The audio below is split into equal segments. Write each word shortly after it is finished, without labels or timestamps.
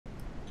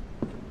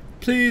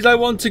Please, I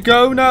want to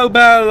go now,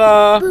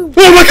 Bella. Boom.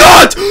 Oh my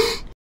god!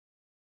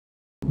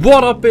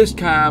 What up, it's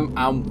Cam,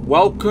 and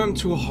welcome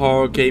to a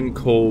horror game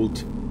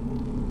called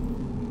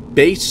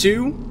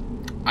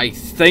Baisu. I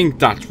think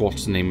that's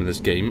what's the name of this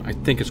game. I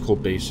think it's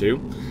called Baisu.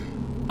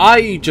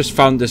 I just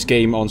found this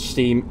game on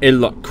Steam. It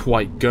looked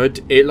quite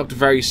good. It looked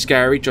very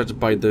scary, judged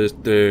by the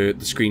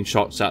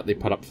screenshots that they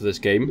put up for this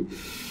game.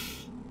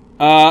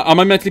 Am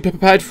I mentally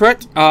prepared for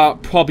it?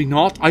 Probably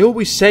not. I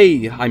always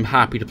say I'm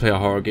happy to play a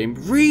horror game.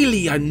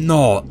 Really, I'm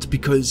not,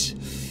 because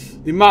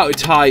the amount of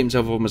times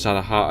I've almost had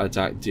a heart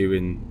attack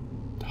doing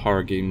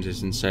horror games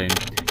is insane.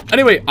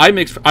 Anyway, I'm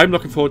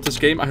looking forward to this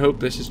game. I hope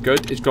this is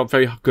good. It's got a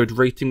very good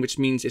rating, which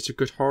means it's a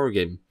good horror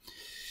game.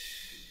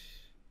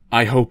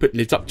 I hope it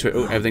lives up to it.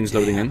 Oh, everything's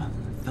loading in.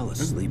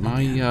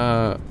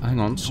 Hang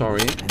on,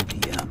 sorry.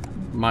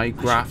 My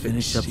graphics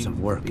finish up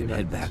some work and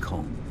head back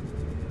home.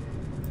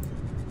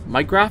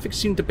 My graphics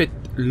seemed a bit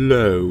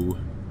low.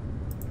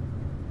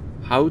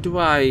 How do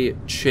I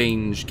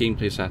change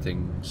gameplay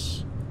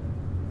settings?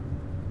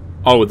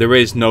 Oh, there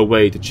is no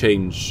way to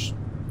change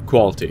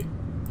quality.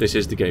 This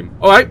is the game.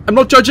 Alright, I'm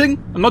not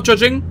judging. I'm not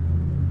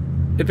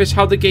judging. If it's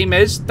how the game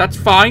is, that's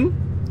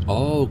fine.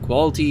 Oh,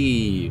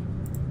 quality.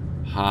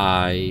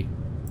 High.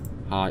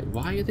 High.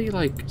 Why are they,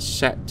 like,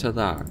 set to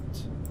that?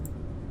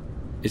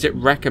 Is it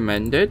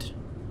recommended?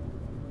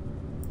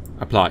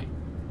 Apply.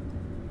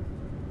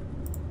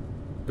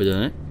 But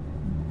isn't it?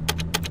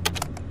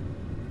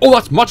 Oh,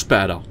 that's much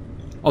better.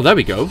 Oh, there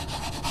we go.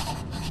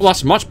 Oh,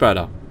 that's much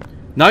better.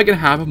 Now I can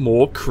have a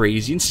more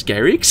crazy and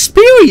scary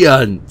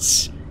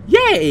experience.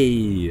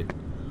 Yay!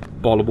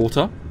 Bottle of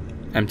water.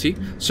 Empty.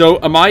 So,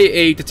 am I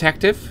a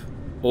detective?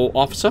 Or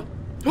officer?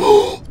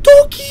 Oh,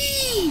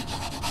 doggy!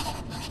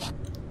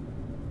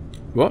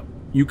 What?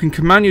 You can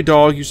command your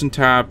dog using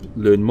tab,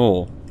 learn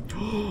more.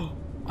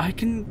 I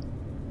can...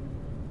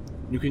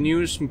 You can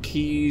use some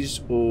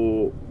keys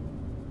or...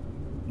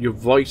 your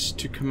voice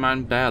to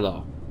command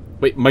Bella.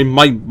 Wait, my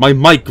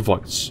mic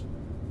voice.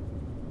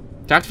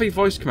 To activate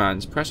voice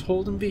commands, press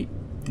hold and V.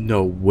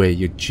 No way,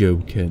 you're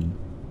joking.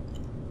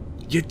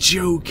 You're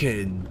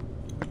joking.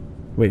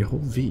 Wait,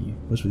 hold V.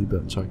 Where's the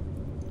button? Sorry.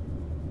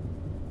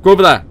 Go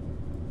over there.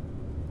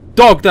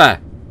 Dog there.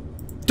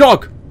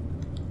 Dog.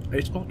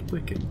 It's not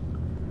working.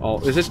 Oh,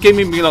 is this game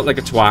making me look like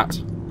a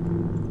twat?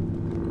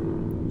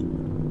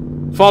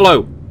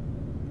 Follow.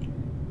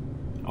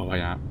 Oh, I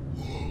am.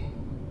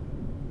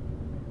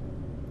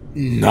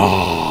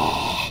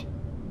 Nah.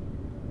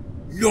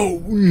 No,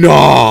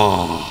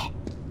 nah.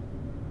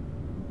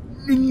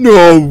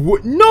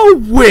 No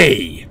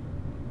way.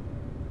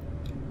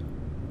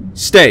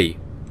 Stay.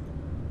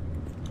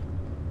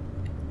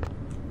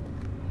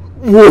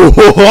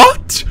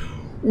 What?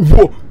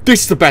 Whoa.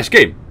 This is the best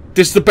game.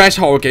 This is the best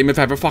horror game I've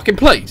ever fucking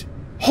played.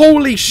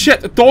 Holy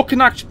shit, the dog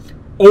can actually...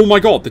 Oh my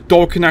god, the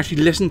dog can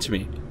actually listen to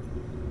me.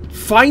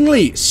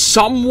 Finally,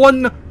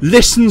 someone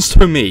listens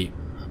to me.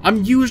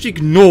 I'm usually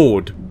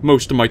ignored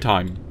most of my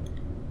time.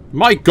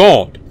 My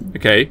god.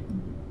 Okay.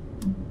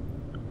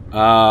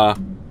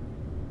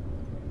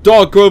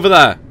 Dog, go over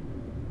there.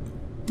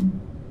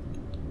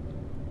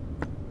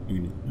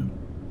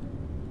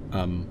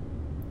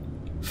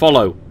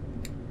 Follow.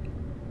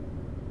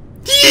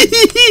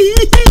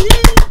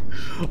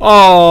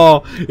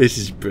 Oh, this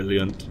is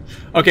brilliant.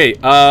 Okay,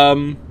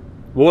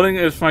 warning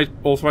of my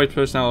authorized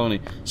personnel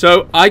only.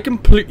 So, I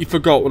completely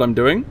forgot what I'm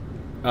doing.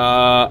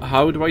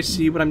 How do I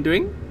see what I'm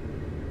doing?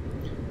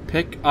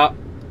 Pick up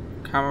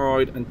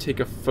cameraoid and take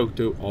a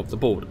photo of the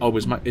board. Oh,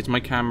 is my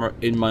camera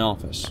in my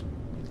office?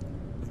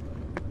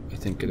 I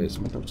think it is.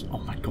 Oh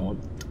my god.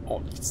 Oh,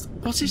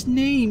 what's his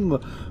name?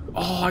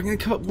 Oh, I'm gonna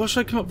come up. What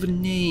should I come up with a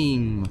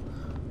name?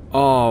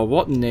 Oh,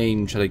 what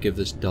name should I give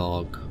this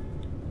dog?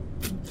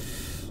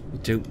 I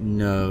don't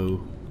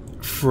know.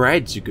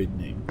 Fred's a good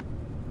name.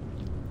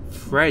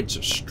 Fred's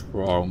a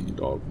strong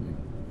dog name.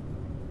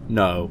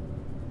 No.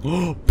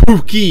 Oh,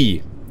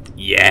 Pookie!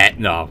 Yeah,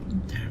 no.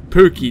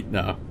 Pookie,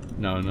 no.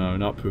 No,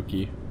 not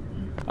Pookie.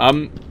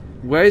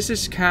 Where's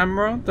this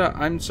camera that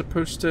I'm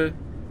supposed to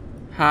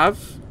have?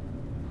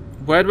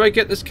 Where do I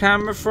get this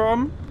camera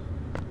from?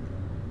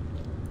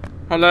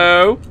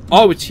 Hello?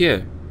 Oh, it's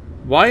here.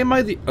 Why am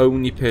I the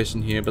only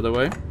person here, by the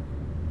way?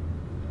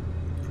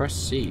 Press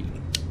C.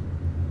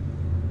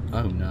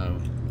 Oh, no.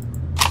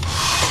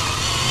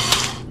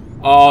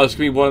 Oh, it's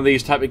gonna be one of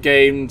these type of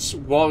games.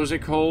 What was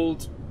it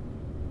called?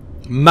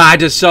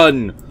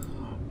 Madison!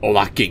 Oh,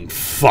 that game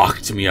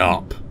fucked me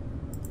up.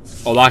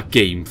 Oh, that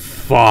game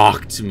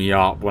fucked me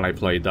up when I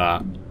played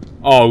that.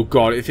 Oh,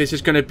 God. If this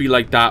is gonna be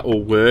like that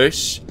or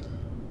worse...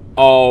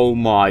 Oh,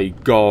 my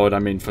God.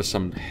 I'm in for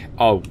some...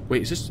 Oh,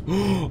 wait. Is this...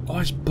 Oh,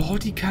 it's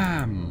body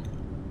cam.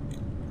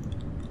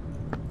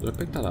 Did I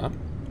pick that up?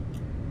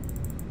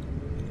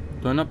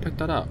 Did I not pick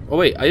that up? Oh,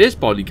 wait. It is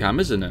body cam,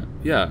 isn't it?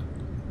 Yeah.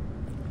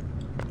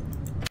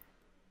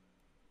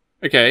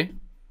 Okay.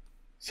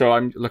 So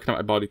I'm looking at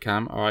my body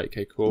cam. Alright,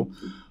 okay, cool.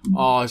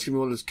 Oh, it's gonna be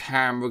one of those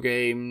camera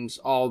games.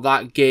 Oh,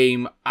 that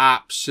game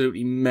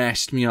absolutely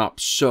messed me up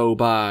so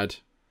bad.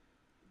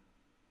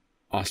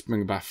 Oh, it's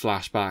bringing back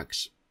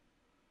flashbacks.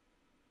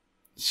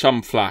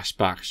 some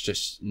flashbacks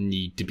just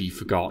need to be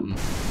forgotten.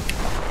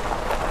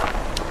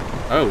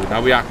 Oh,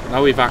 now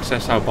we've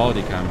accessed our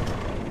body cam.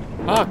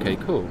 Oh, okay,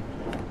 cool.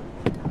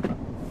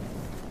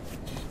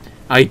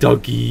 Hi,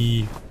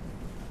 doggy.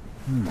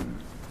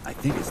 I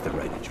think it's the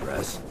right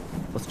address.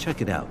 Let's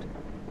check it out.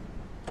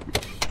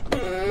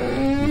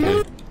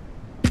 Okay.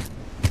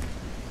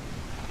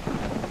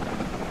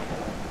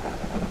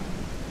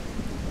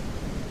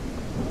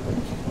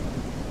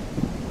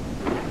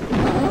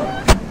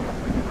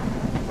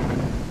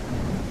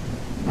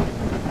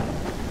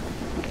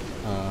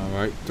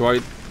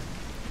 Right.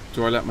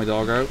 Do I let my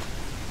dog out?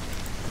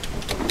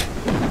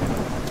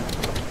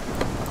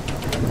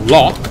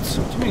 Locked?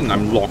 What do you mean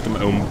I'm locked in my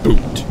own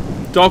boot?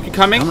 Dog, you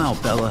coming? Come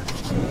out, Bella.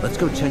 Let's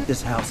go check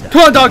this house out.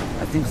 Come on, dog!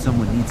 I think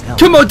someone needs help.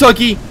 Come on,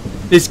 doggy!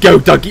 Let's go,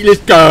 doggy,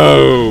 let's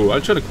go!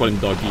 I'm trying to call him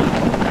doggy.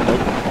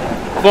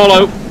 Nope.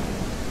 Follow!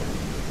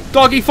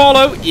 Doggy,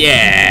 follow!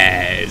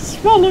 Yes!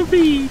 Follow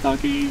me,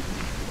 doggy!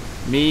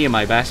 Me and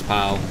my best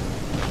pal.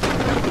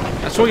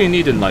 That's all you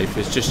need in life,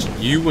 is just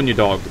you and your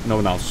dog, no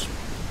one else.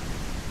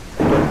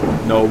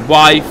 No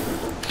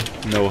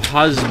wife, no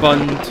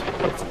husband,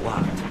 It's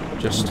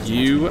locked. just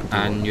you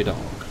and your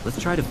dog.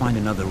 Let's try to find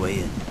another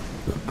way in.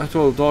 I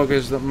thought the dog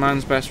is the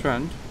man's best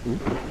friend. Ooh.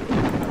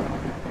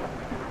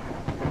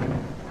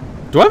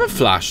 Do I have a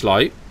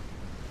flashlight?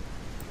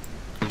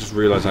 I just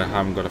realized I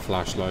haven't got a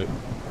flashlight.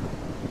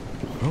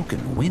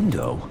 Broken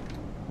window?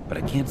 But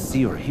I can't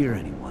see or hear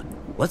anyone.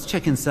 Let's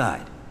check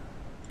inside.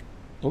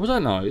 What was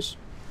that noise?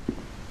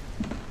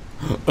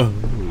 Oh.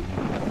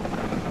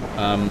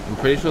 I'm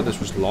pretty sure this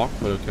was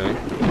locked, but okay.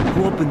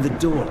 Who opened the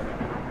door?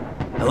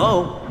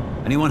 Hello?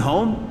 Anyone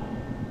home?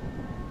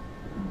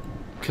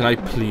 Can I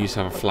please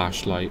have a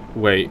flashlight?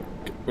 Wait,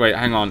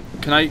 hang on.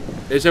 Can I...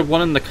 Is there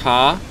one in the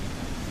car?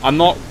 I'm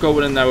not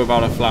going in there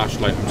without a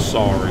flashlight. I'm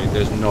sorry.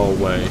 There's no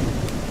way.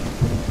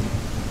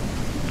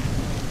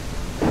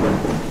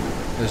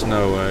 There's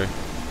no way.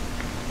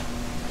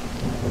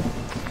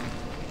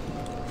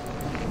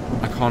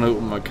 I can't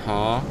open my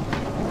car.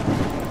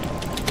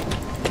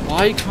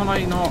 Why can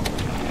I not?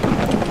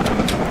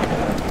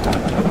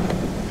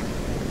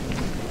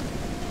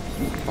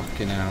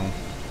 Fucking hell.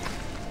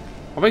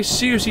 Have I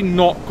seriously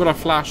not got a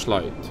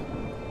flashlight?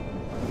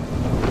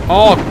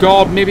 Oh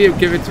god, maybe it'll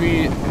give it to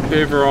me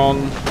further on.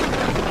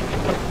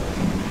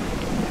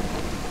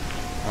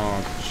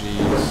 Oh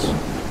jeez.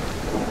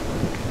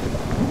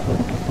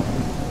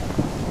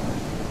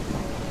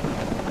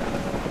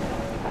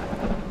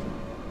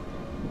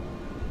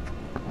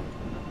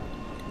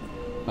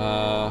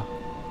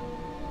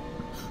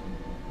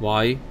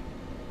 Why?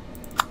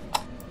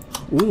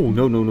 Ooh,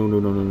 no,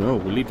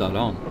 we'll leave that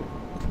on.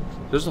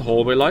 There's the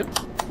hallway light.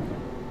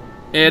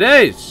 It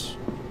is!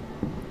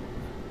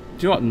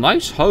 Do you know what?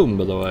 Nice home,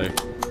 by the way.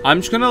 I'm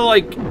just gonna,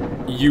 like,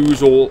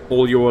 use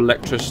all your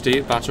electricity,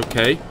 if that's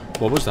okay.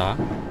 What was that?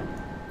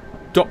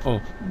 Oh.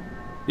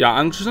 Yeah,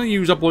 I'm just gonna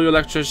use up all your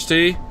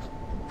electricity.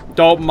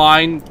 Don't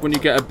mind when you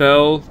get a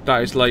bill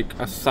that is, like,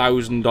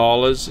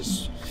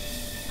 $1,000.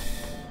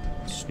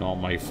 It's not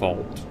my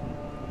fault.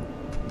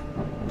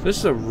 This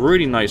is a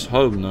really nice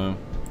home, though.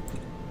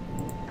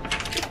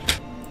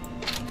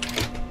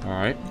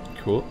 Alright,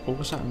 cool. What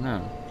was that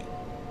now?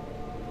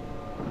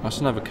 That's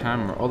another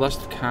camera. Oh, that's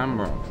the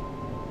camera.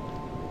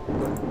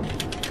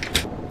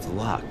 It's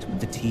locked, but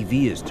the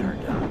TV is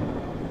turned on.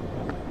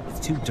 It's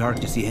too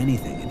dark to see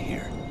anything in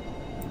here.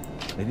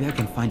 Maybe I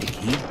can find a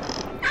key?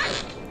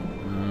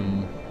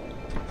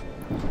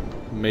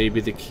 Maybe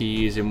the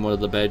key is in one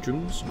of the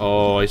bedrooms.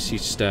 Oh, I see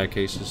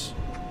staircases.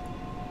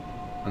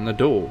 And the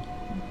door.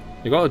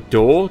 You got a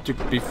door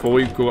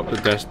before you go up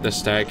the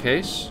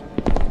staircase?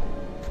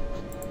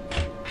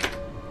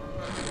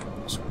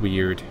 It's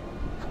weird.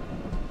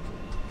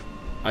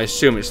 I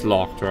assume it's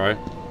locked, right?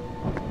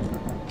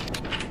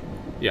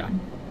 Yeah.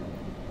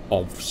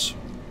 Ovs.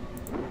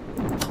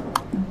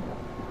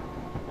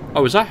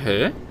 Oh, is that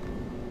her?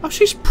 Oh,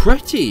 she's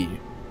pretty.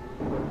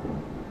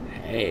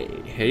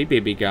 Hey,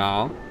 baby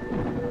girl.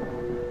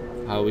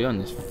 How are we on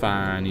this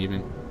fine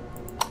evening?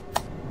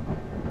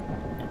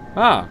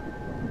 Ah.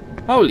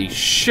 Holy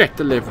shit,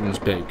 the living room's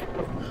big.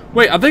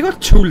 Wait, have they got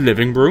 2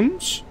 living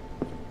rooms?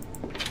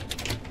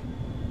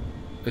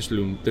 This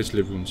living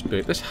room's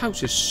big. This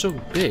house is so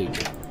big.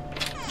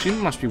 She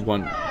must be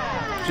one.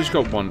 She's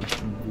got one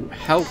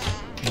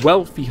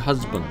wealthy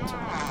husband.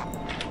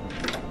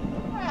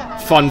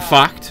 Fun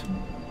fact,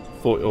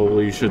 for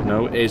all you should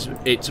know, is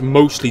it's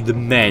mostly the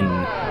men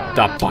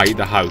that buy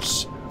the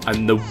house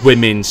and the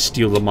women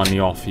steal the money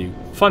off you.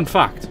 Fun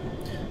fact.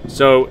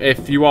 So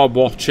if you are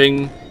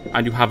watching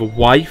and you have a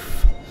wife,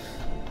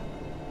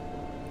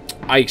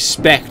 I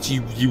expect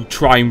you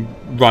try and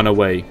run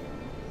away.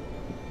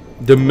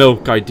 The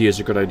milk idea is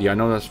a good idea. I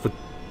know that's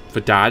for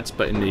dads,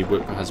 but in the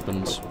work for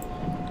husbands.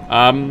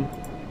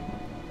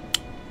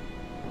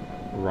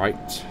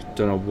 Right.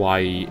 Don't know why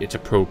it's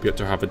appropriate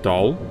to have a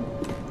doll.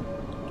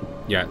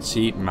 Yeah,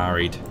 see,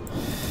 married.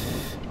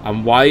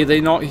 And why are they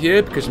not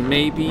here? Because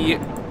maybe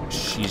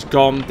she's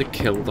gone to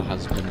kill the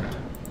husband.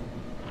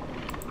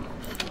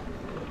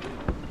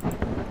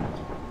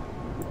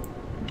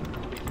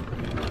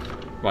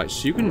 Right,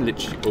 so you can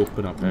literally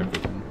open up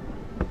everything.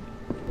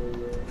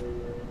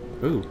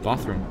 Ooh,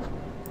 bathroom.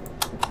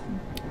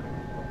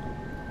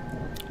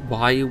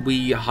 Why are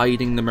we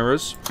hiding the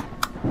mirrors?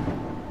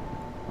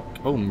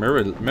 Oh,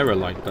 mirror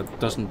light. That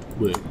doesn't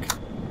work.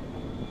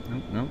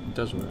 No, it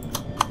does work.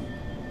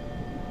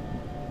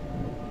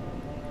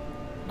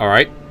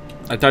 Alright.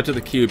 I doubted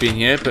the key would be in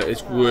here, but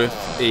it's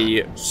worth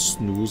a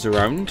snooze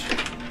around.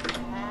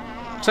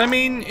 So, I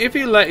mean, if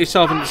you let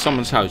yourself into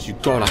someone's house,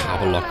 you've got to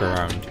have a look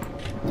around.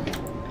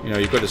 You know,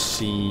 you've got to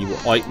see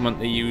what ointment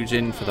they're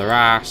using for their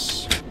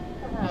ass.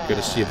 You've got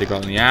to see if they've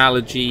got any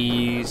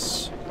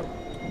allergies.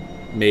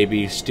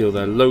 Maybe steal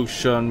their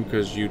lotion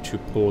because you too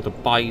poor to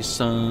buy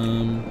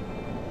some.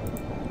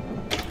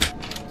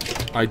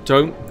 I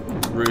don't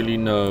really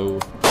know.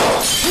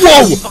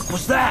 Whoa! What the fuck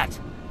was that?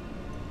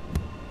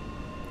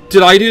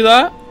 Did I do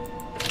that?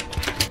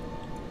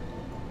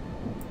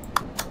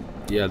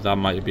 Yeah, that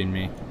might have been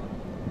me.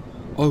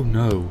 Oh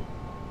no.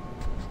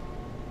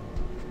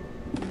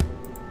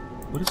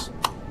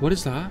 What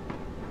is that?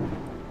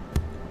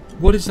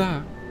 What is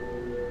that?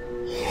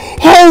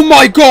 Oh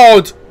my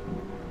god!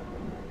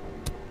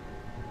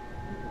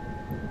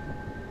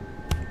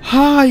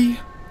 Hi.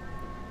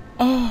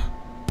 Oh.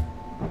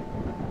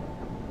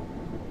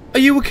 Are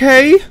you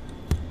okay?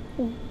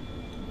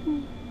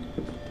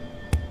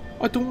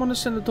 I don't want to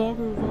send the dog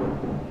over.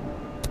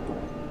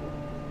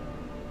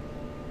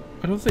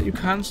 I don't think you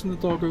can send the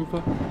dog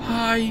over.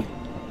 Hi.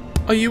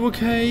 Are you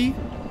okay?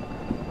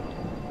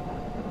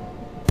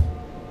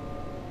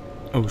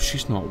 Oh,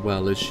 she's not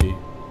well, is she?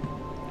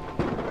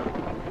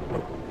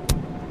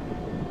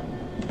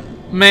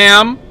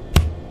 Ma'am,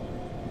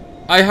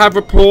 I have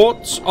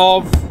reports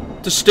of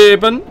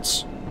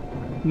disturbance,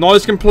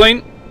 noise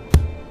complaint.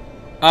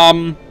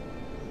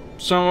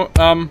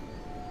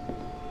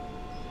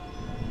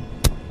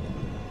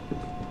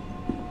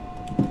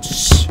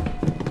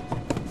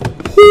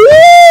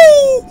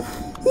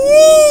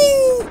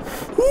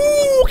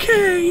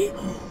 Okay.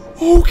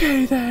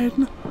 Okay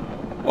then.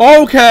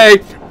 Okay.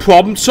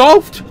 Problem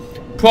solved.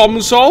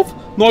 Problem solved.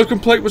 Noise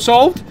complaint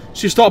resolved.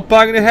 She stopped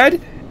banging her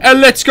head.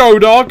 And let's go,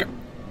 dog.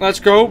 Let's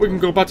go. We can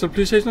go back to the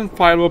police station and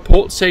file a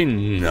report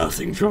saying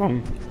nothing's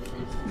wrong.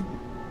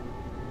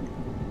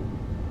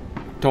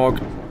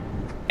 Dog.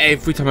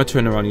 Every time I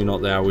turn around, you're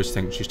not there. I always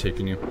think she's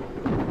taking you.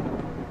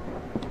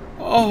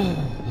 Oh,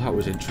 that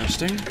was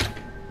interesting.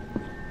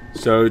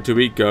 So, do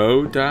we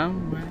go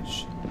down?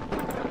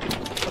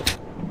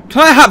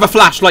 Can I have a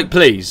flashlight,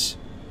 please?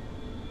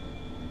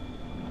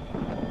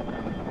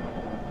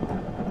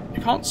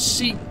 You can't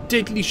see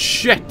diddly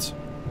shit.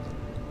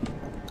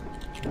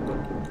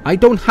 I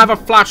don't have a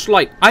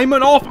flashlight. I'm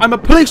a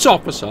police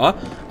officer,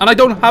 and I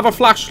don't have a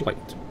flashlight.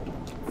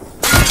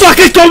 What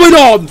is going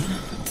on?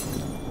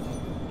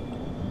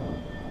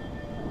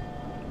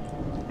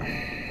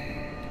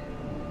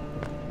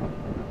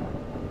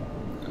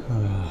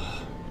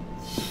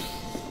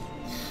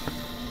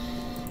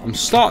 I'm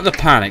starting to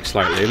panic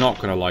slightly, I'm not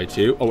going to lie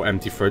to you. Oh,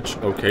 empty fridge.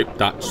 Okay,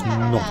 that's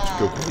not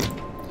good.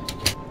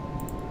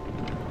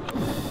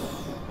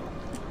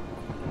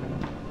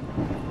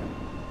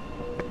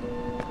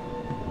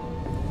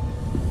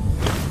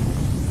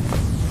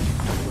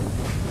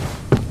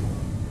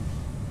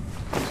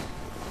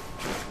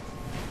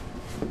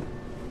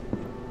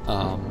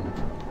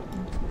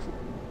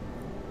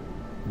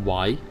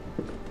 Why?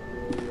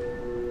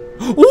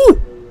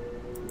 Ooh!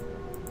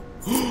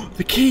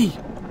 The key!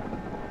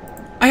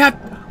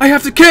 I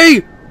have the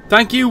key!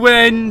 Thank you,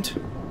 wind!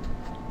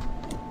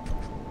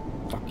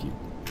 Fuck you.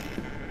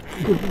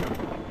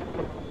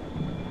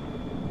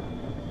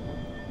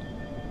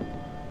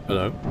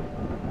 Hello?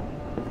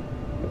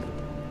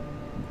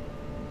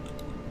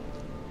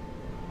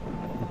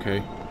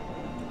 Okay.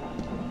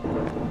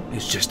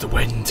 It's just the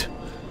wind.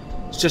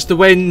 It's just the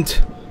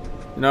wind.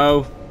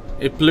 No,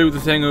 it blew the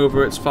thing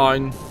over, it's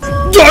fine.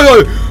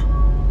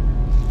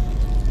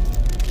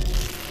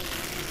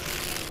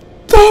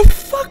 The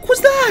fuck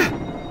was that?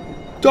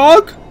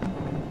 Dog?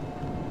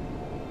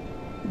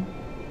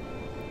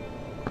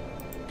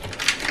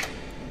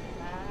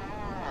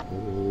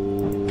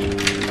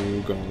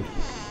 Oh god.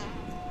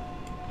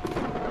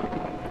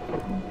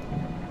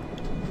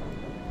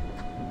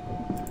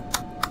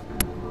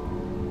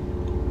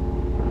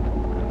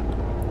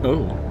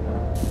 Oh.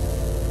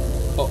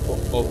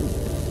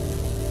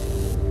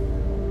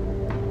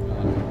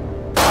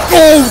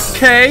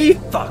 Okay.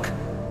 Fuck.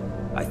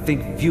 I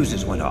think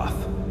fuses went off.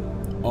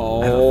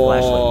 Oh. I have a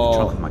flashlight in the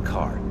trunk of my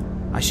car.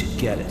 I should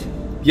get it.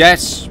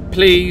 Yes,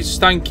 please,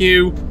 thank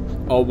you.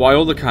 Oh, why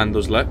all the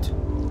candles lit?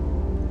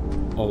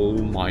 Oh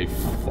my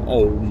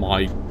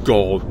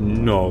god,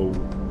 no.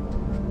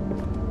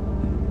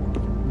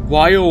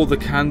 Why are all the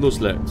candles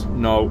lit?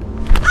 No.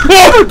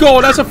 Oh my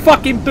god, that's a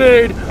fucking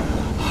bird!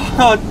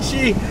 Oh,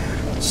 gee.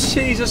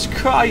 Jesus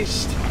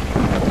Christ.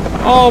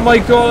 Oh my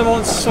god, I'm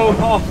on so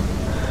hot.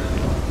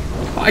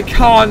 I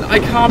can't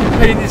be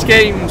playing these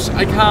games.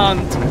 I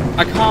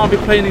can't be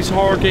playing these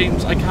horror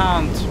games. I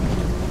can't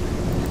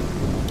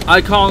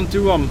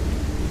do them.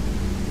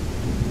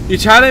 You're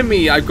telling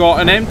me I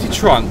got an empty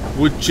trunk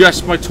with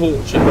just my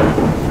torch in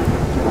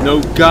there? No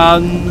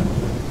gun,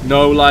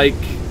 no like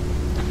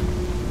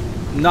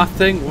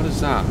nothing. What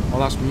is that? Oh,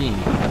 that's me.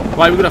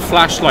 Right, we've got a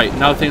flashlight.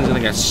 Now things are gonna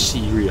get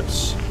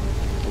serious.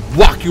 I'll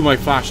whack you with my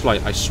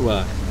flashlight, I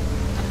swear.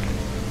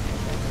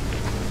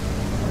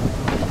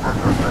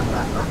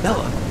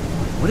 Bella,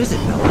 what is it,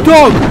 Bella?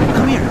 Dog!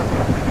 Come here.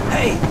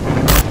 Hey,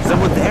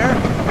 someone there?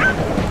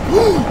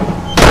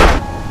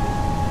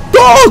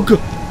 Dog!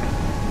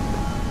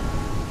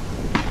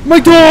 My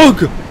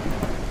dog!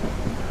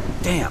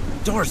 Damn,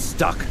 door's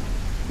stuck.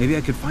 Maybe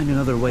I could find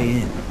another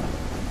way in.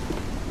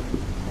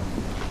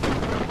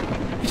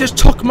 He just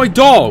took my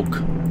dog.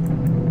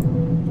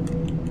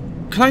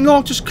 Can I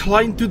not just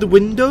climb through the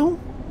window?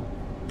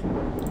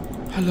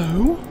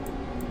 Hello?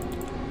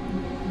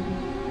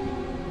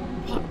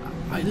 What?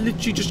 I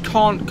literally just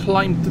can't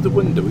climb through the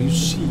window. Are you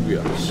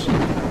serious?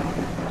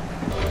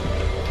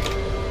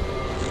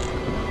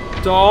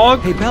 Dog?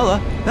 Hey, Bella.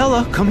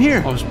 Bella, come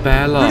here. Oh, it's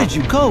Bella. Where did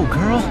you go,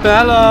 girl?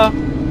 Bella.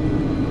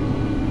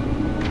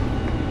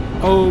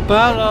 Oh,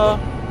 Bella.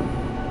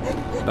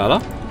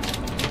 Bella?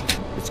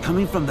 It's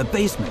coming from the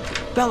basement.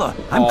 Bella,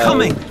 I'm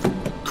coming.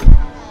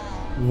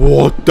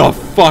 What the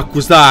fuck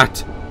was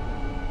that?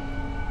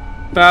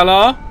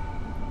 Bella?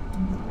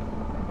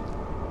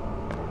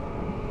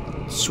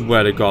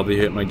 Swear to God they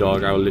hit my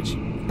dog. I will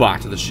literally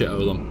batter the shit out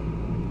of them.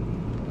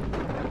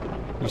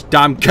 These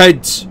damn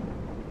kids!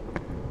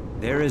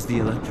 There is the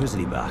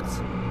electricity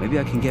box. Maybe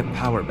I can get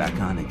power back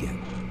on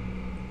again.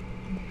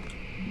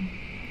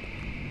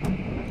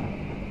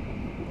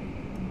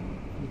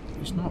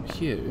 It's not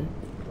here.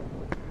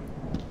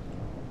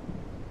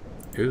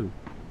 Ooh.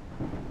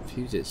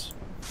 Fuses.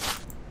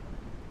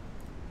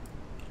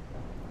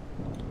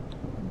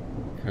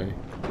 Okay.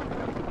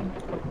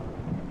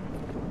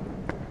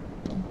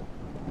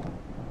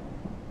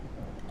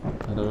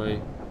 How do I...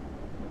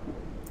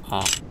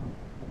 Ah.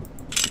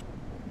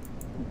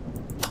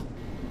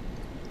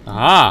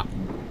 Ah!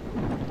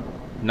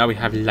 Now we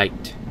have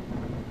light.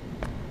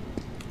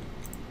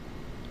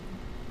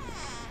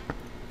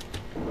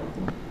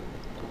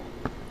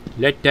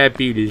 Let there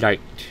be light.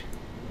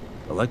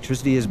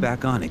 Electricity is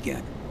back on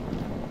again.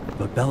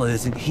 But Bella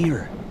isn't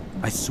here.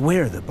 I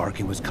swear the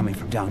barking was coming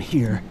from down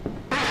here.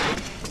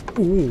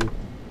 Ooh.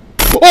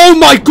 Oh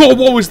my God,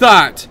 what was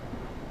that?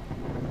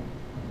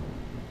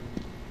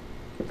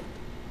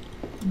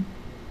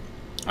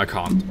 I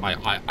can't.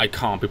 I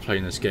can't be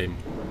playing this game.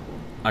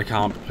 I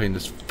can't be playing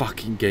this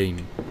fucking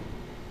game.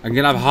 I'm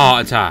gonna have a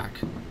heart attack.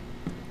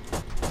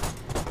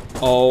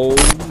 Oh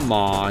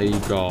my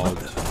God.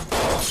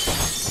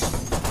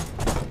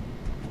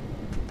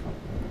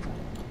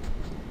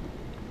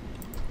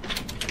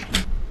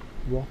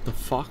 What the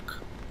fuck?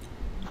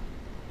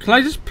 Can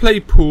I just play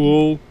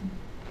pool?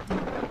 I'm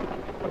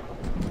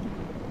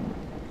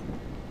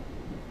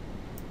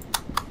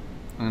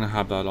gonna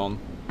have that on.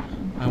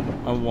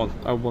 I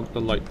want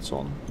the lights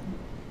on.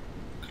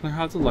 Can I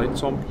have the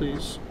lights on,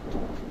 please?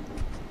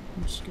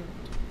 I'm scared.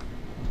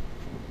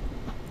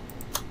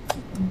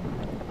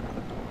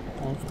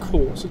 Oh, of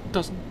course, it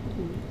doesn't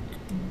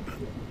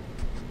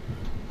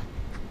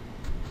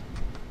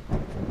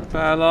work.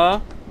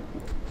 Bella?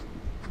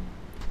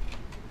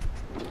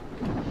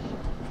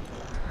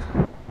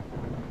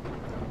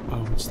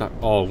 Oh, what's that?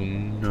 Oh,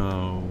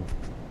 no.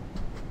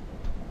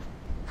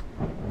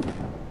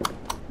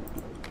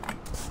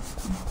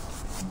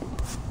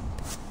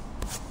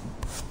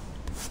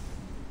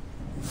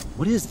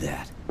 What is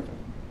that?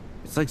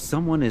 It's like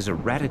someone is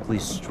erratically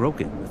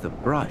stroking with a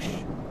brush.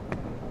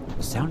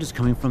 The sound is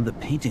coming from the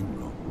painting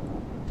room.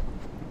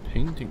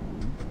 Painting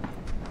room?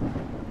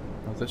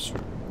 Oh, this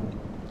room.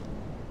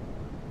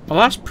 Oh,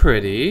 that's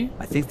pretty.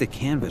 I think the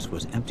canvas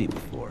was empty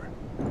before.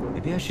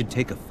 Maybe I should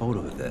take a photo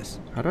of this.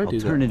 How do I do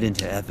that? I'll turn it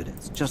into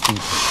evidence, just in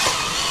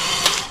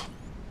case.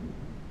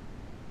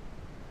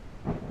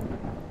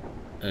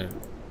 Oh.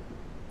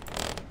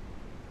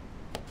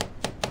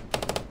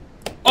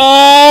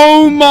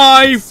 Oh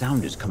my! The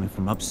sound is coming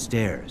from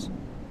upstairs.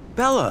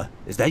 Bella,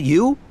 is that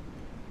you?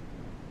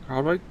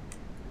 How do I?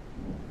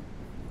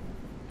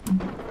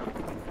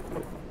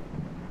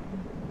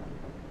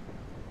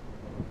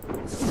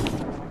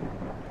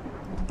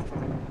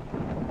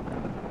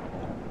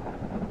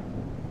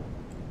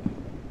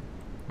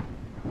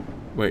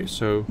 Wait,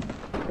 so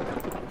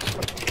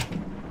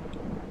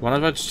why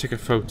don't I just take a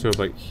photo of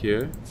like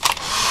here?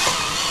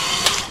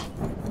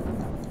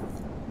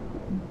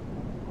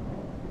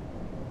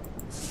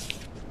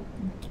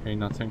 Okay,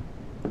 nothing.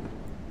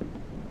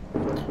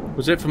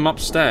 Was it from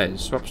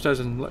upstairs? So upstairs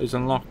is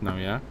unlocked now,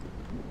 yeah?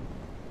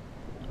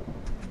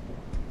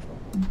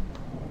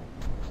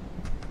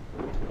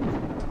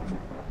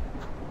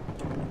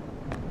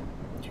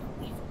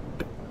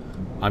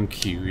 I'm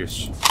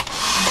curious.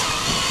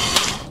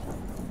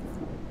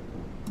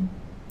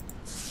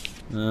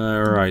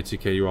 Alright,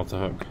 okay, you're off the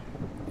hook.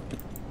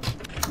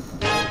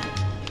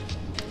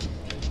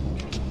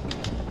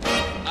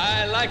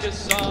 I like a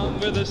song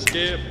with a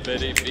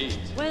skippity beat.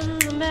 When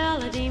the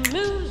melody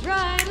moves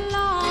right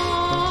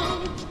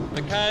along.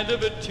 A kind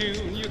of a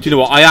tune you Do you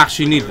know what? I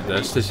actually needed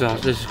this. This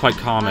is quite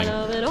calming.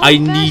 I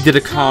needed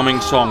a calming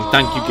song.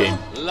 Thank you, game.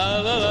 la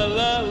la la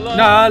la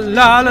La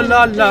la la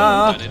la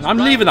la. I'm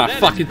leaving that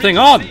fucking thing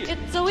on.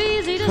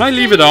 Can I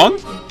leave it on?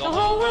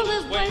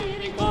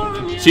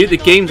 See, the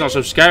game's not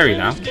so scary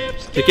now.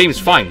 The game's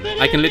fine.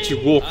 I can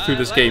literally walk through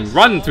this game,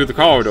 run through the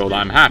corridor.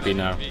 I'm happy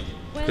now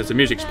because the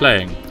music's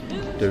playing.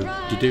 Do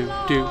do do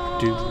do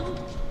do.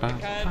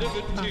 kind of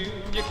a tune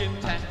you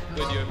can tap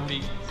with your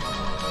feet.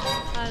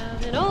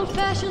 An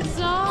old-fashioned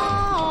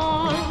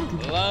song.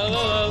 La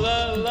la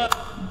la la la.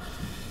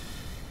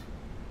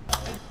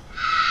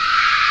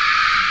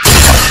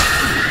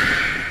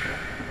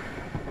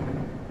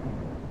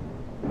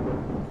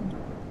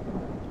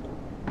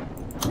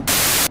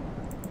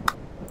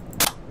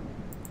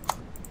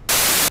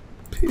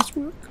 Please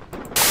work.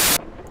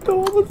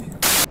 No,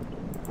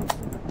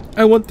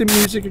 I want the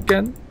music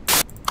again.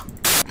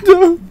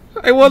 No,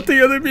 I want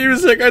the other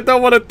music. I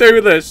don't want to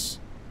do this.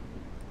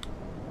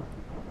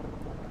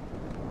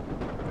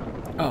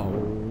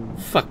 Oh,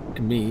 fuck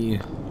me.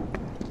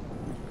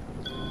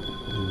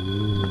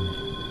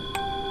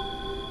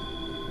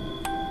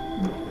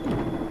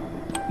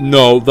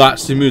 No,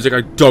 that's the music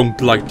I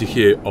don't like to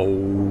hear. Oh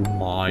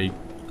my.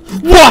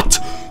 What?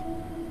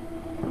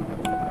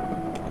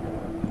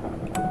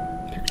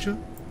 Picture?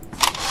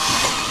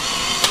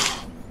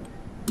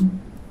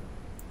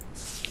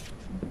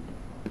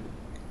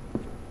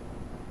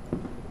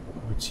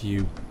 Oh, it's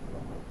you.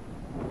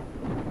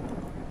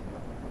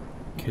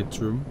 Kids'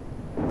 room.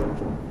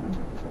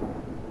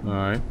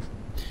 Alright.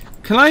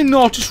 Can I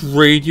not just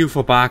raid you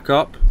for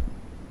backup?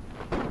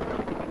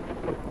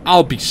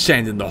 I'll be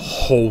sending the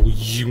whole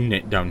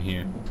unit down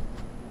here.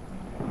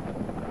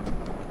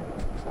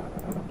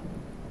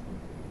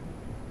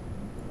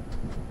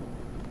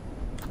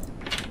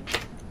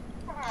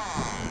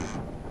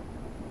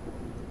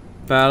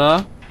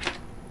 Bella?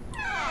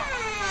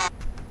 Are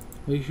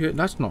you here?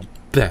 That's not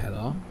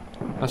Bella.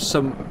 That's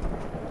some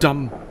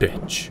dumb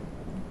bitch.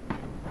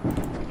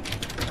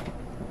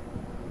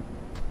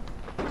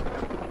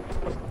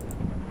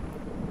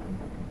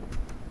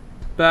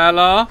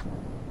 Bella?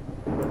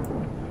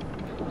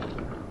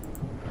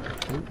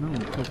 Oh no,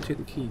 I'll take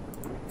the key.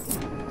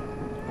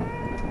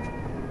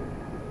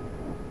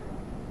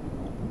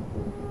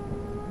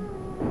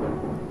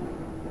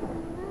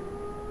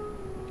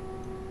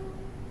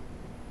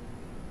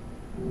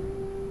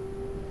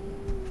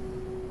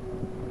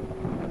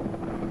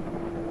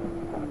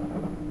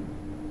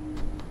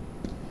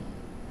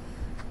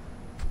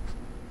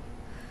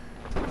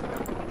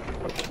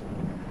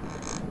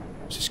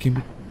 Is this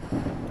game?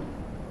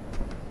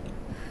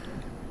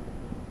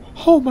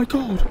 Oh my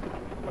god!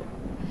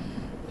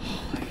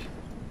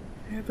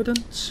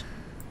 Evidence.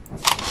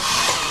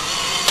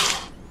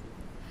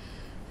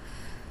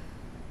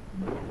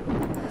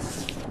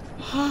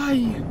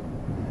 Hi.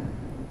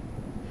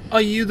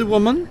 Are you the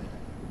woman?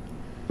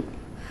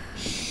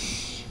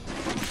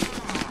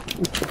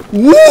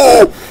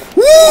 Whoa!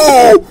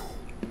 Whoa!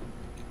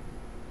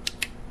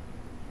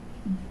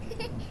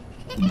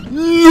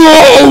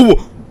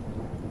 No!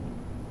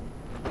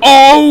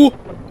 Oh!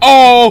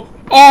 Oh!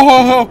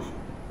 Oh!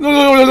 No!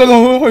 No! No!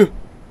 No! No!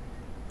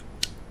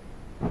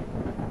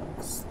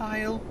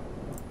 Style.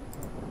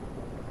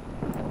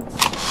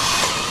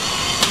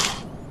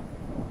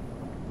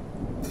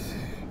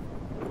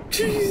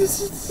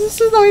 Jesus, this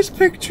is a nice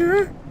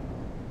picture.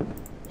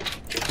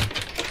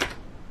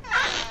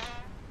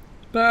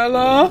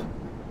 Bella?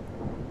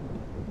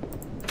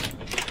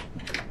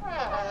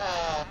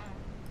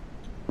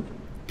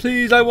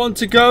 Please, I want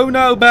to go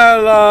now,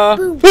 Bella.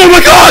 Oh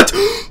my god!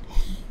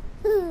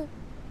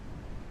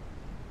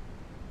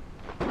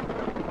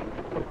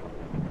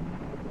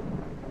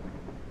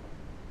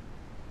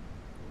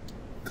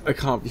 I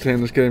can't be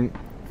playing this game.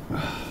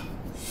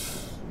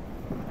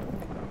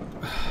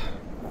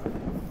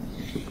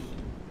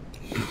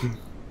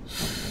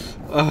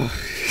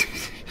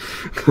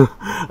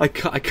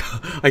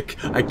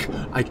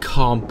 I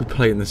can't be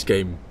playing this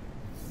game.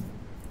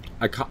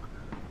 I can't.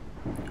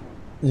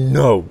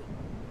 No,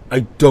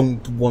 I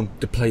don't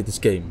want to play this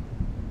game.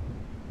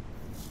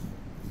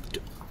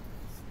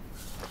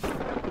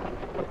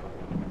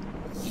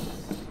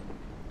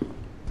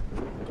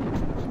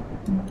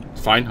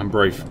 Fine, I'm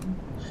brave.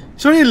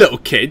 It's only a little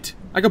kid.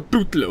 I can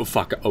boot the little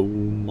fucker. Oh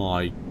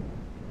my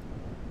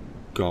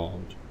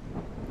god.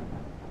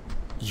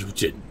 You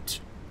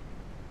didn't.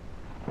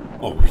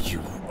 Oh you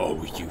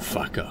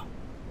fucker.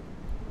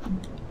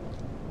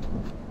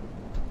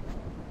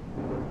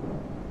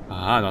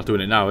 Ah, not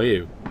doing it now, are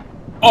you?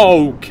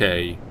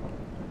 Okay.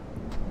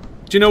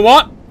 Do you know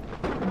what?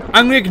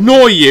 I'm gonna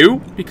ignore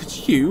you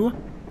because you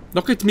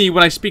look at me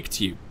when I speak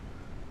to you.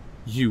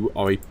 You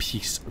are a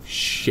piece of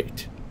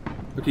shit.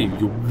 Look at you,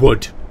 you're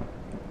wood.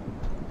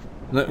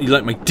 You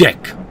like my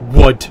dick,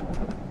 wood.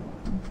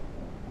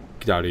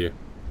 Get out of here.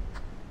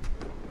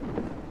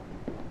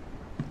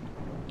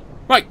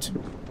 Right.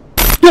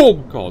 Oh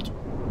god.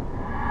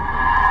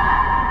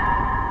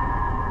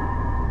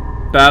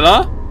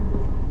 Bella?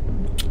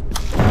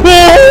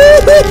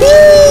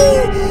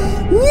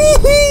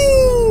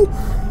 Woohoo!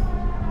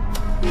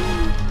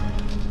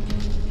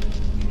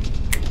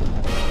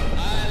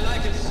 I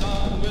like a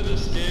song with a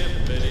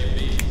skippity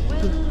beat.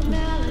 When the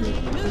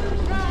melody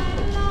moves right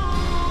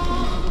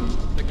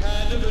along. The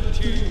kind of a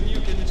tune you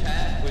can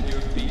tap with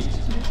your feet.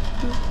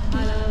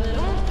 I love an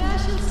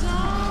old-fashioned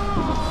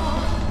song.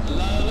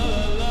 La la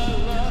la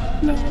la.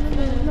 When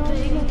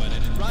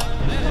it's right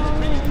and it's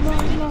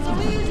pretty. So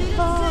easy to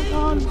sing.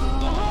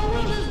 The whole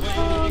world is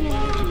waiting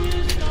for the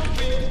music of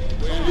beat.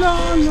 La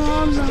la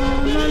la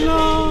la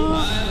la.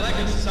 I like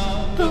a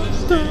song with a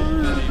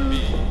skippity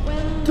beat.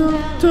 When Da,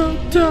 the da,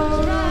 melody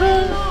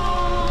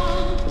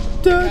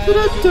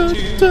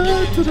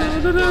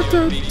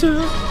da, moves da.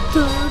 right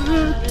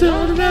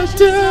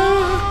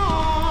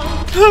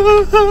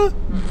along.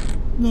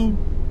 No.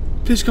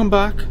 Please come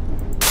back.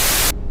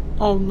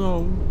 Oh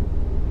no.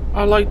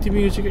 I like the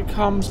music, it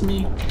calms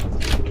me.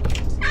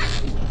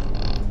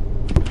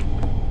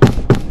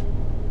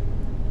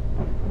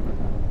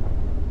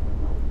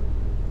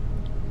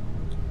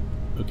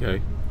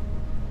 Okay.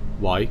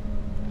 Why?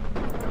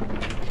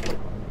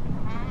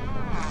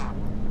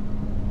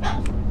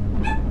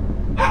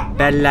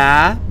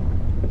 Bella?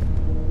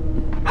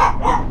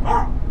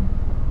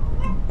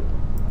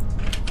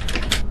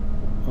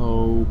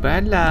 Oh,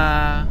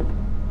 Bella.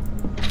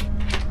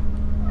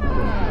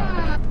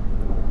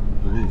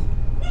 Ooh.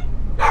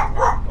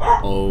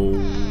 Oh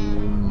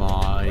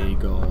my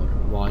god.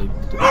 Why?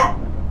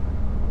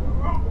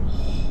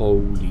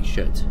 Holy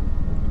shit.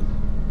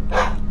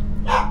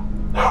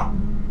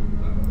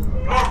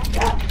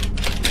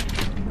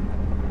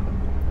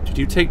 Did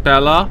you take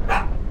Bella?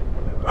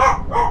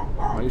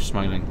 Why are you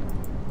smiling?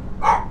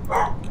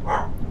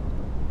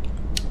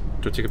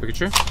 Do I take a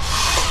picture?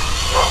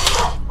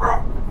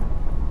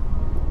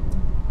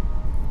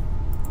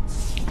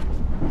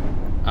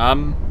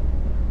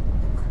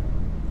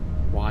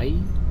 Why?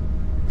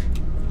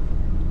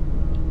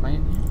 Am I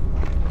in here?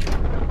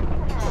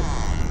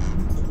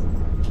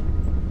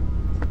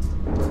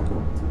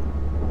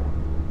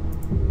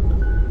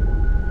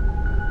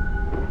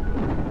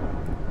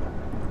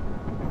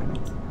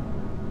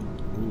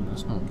 Ooh,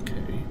 that's not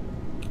okay.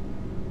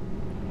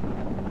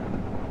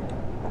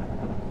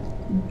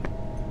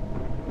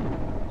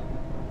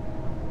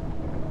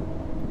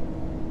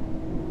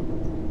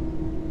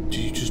 Did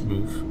you just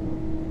move?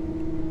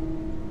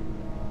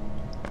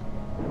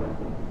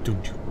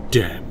 Don't you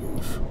dare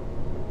move.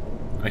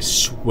 I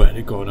swear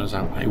to God, as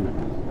I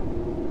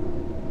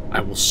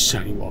will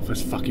set you off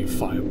as fucking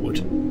firewood.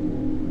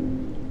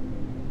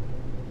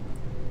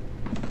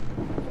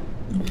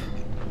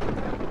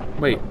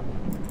 Wait.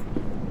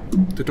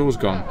 The door's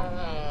gone.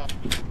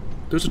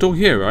 There's a door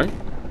here, right?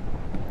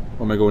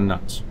 Or am I going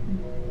nuts?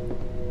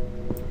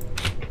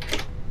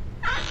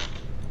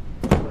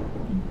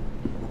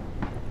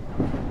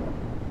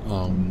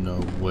 Oh,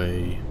 no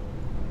way.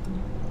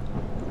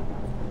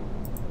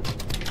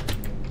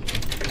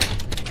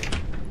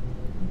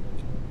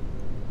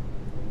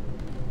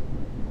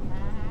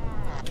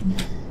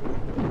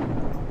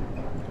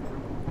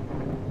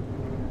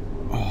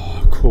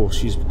 Oh, of course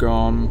she's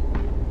gone.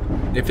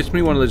 If it's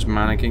me one of those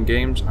mannequin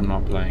games, I'm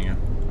not playing it.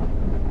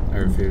 I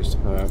refuse to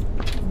play it.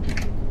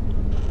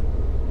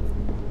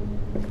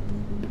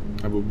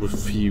 I will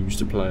refuse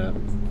to play it.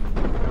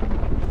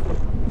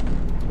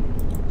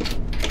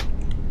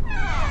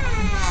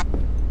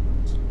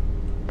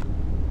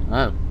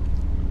 Oh.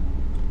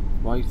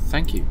 Why,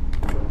 thank you.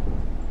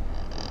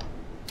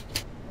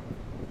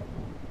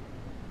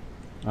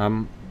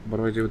 What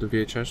do I do with the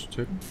VHS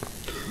too?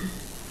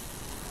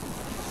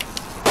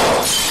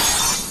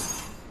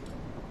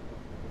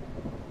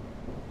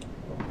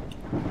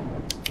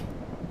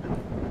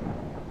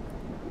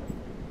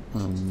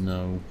 Oh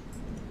no.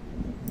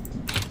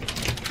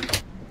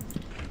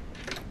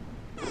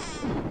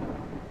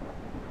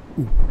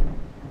 Ooh.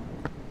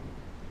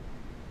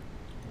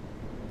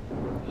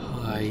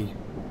 Hi.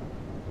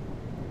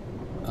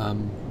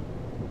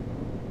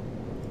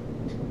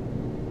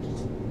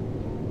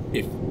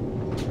 If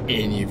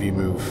any of you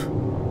move,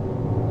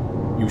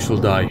 you shall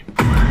die.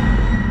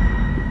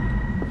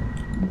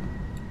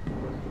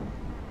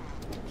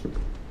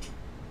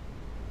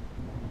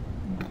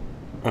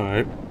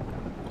 Alright.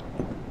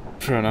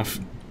 Fair enough.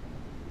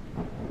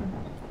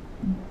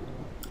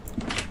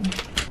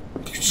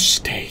 You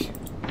stay.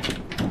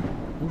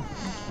 Oh,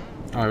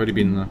 I've already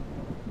been there.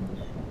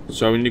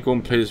 So we need to go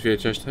and play this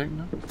VHS tape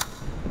now?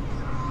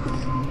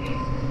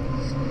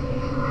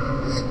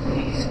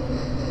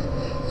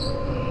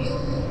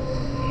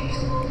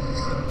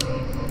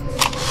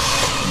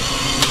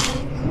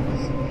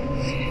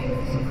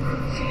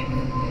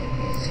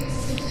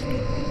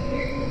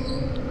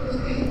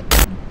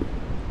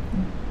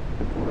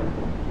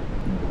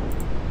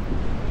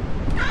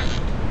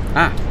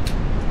 Ah!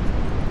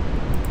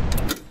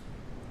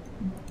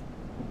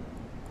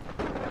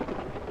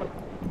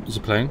 Is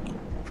it playing?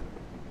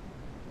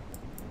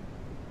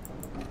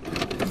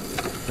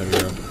 There we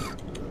go.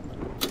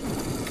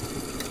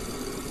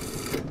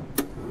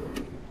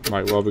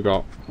 Right, what have we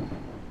got?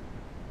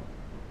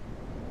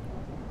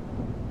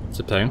 Is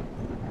it playing?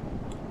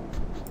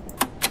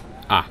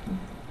 Ah.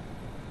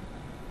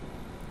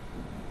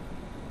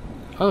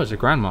 Oh, it's a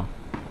grandma.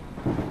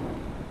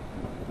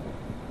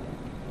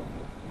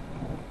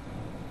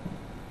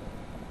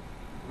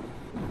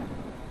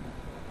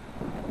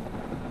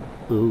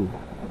 Ooh.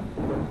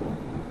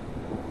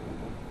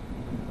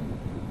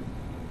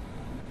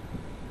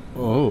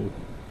 Oh.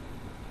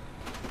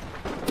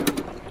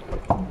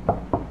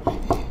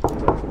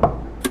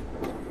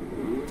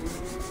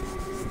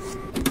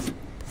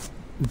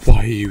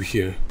 Why are you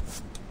here?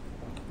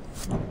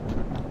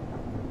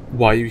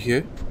 Why are you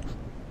here?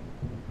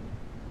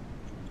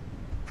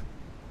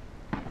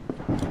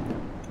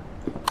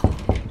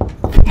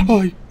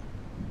 Hi.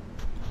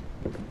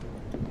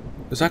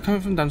 Is that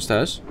coming from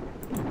downstairs?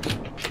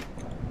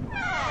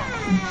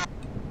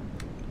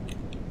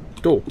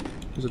 Door.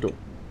 There's a door.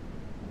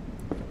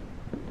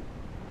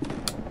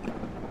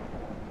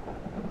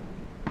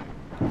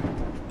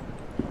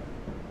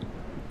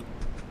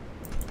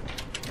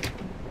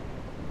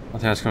 I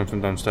think that's coming from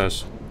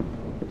downstairs.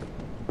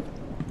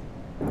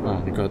 Oh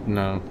my god,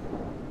 no.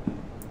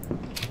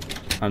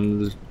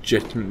 I'm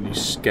legitimately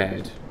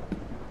scared.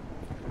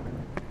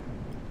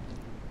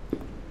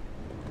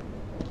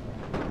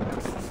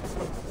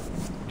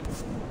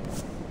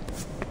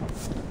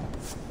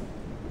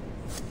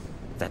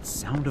 That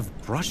sound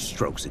of brush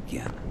strokes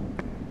again.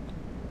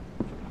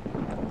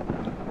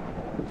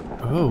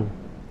 Oh.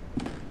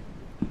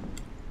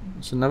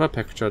 It's another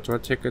picture. Do I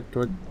take it?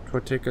 Do I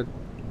take it?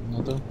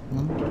 Another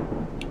one?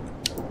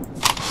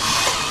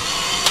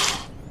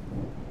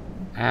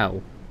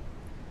 Ow.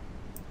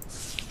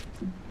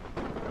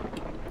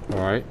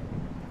 Alright.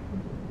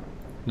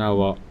 Now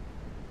what?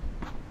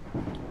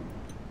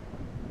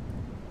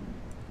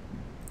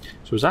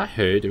 So is that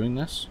her doing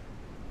this?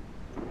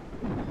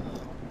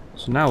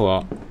 So now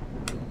what?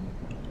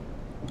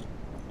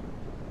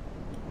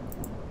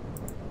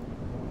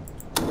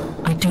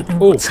 I don't know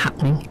what's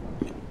happening.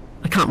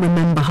 I can't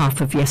remember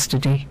half of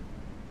yesterday.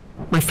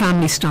 My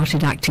family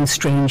started acting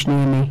strange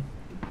near me.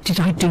 Did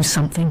I do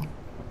something?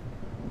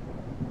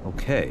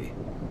 Okay,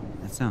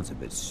 that sounds a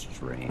bit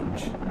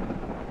strange.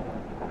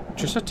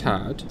 Just a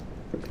tad.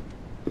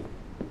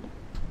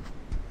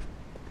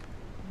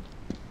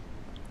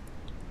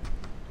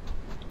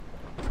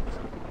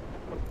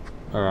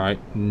 Alright,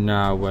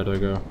 now where do I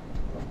go?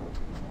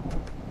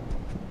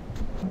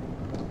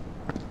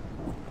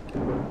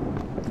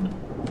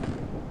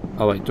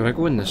 Oh wait, do I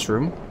go in this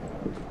room?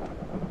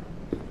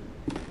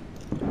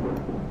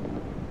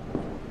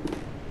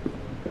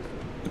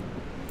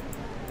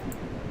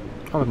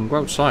 Oh, I can go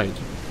outside.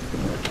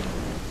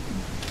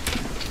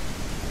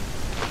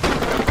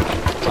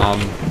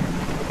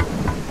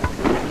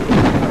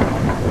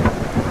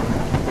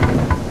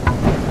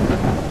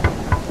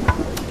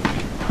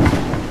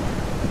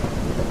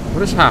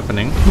 What is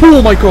happening?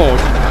 Oh my god!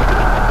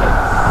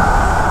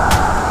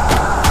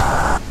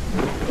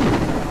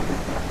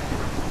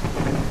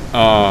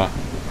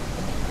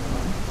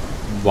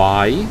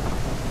 Why?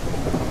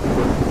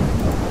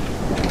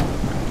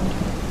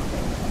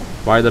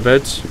 Why the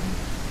beds?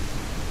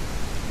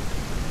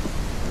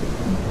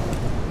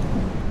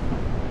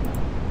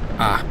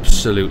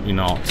 Absolutely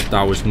not.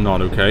 That was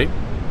not okay.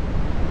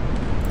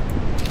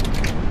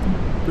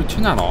 Did we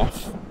turn that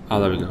off? Oh,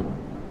 there we go.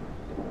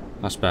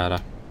 That's better.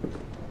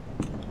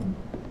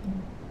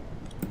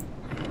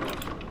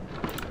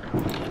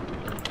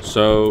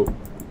 So,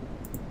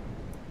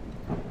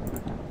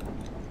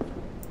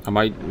 am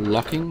I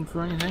looking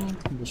for anything?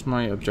 What's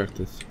my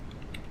objective?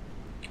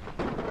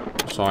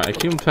 Sorry, I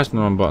keep pressing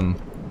the wrong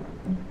button.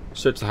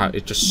 Search the house.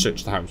 It just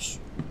searched the house.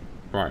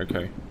 Right,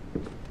 okay.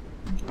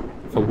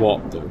 For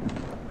what, though?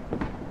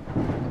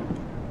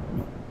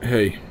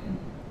 Hey.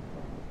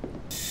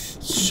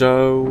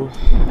 So...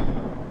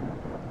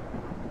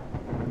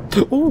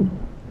 Oh!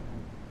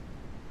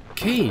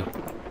 Key!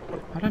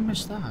 How did I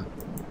miss that?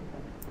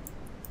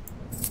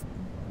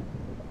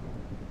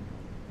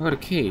 I got a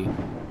key.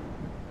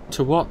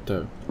 To what,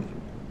 though?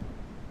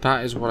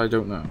 That is what I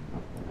don't know.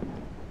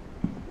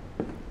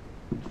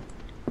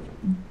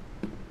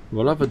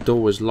 Well, other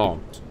door is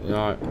locked.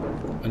 Yeah,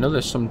 I know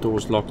there's some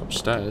doors locked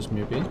upstairs,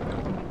 maybe.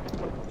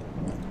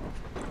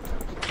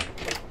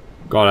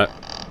 Got it.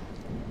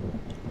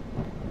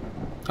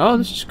 Oh,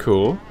 this is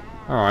cool.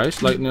 Alright,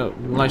 it's like a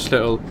nice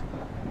little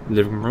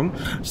living room.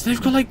 So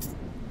they've got like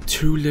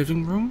 2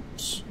 living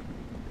rooms?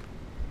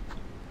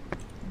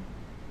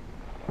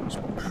 It's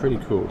pretty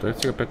cool. Did I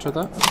take a picture of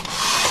that?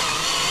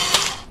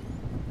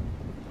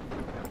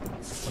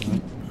 I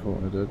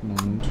thought I did.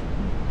 Moment.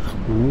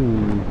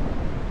 Ooh.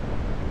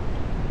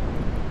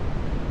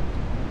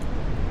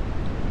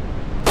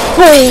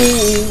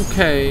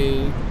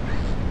 Okay.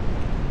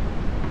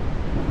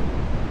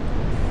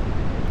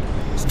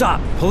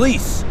 Stop!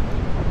 Police!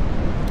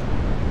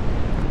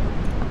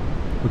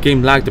 The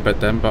game lagged a bit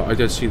then, but I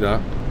did see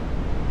that.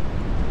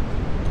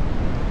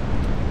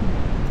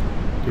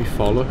 Do we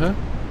follow her?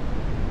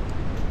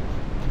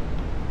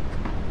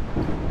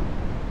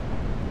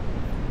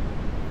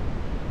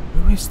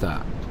 Who is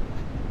that?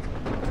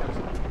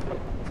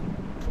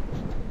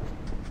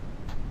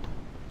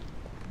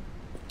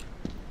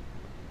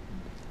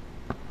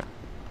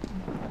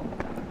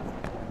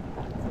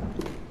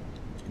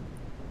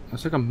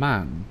 Looks like a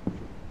man.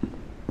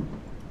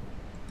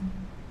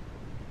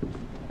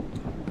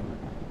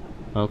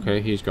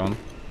 Okay, he's gone.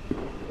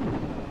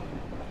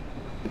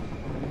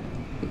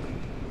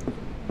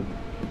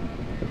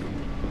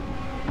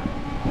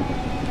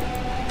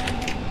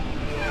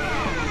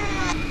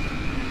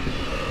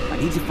 I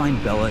need to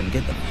find Bella and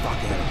get the fuck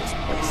out of this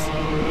place.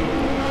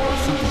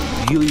 There's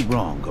something really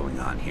wrong going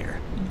on here.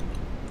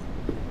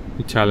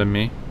 You telling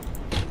me?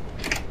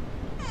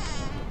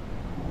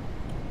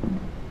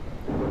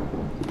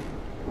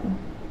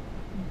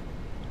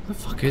 Where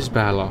the fuck is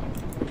Bella?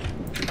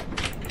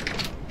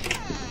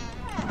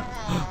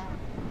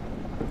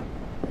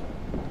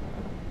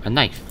 A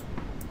knife.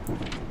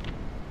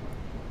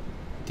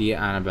 Dear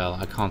Annabelle,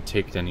 I can't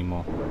take it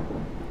anymore.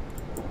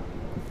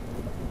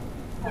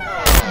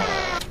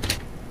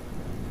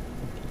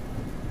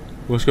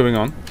 What's going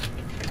on?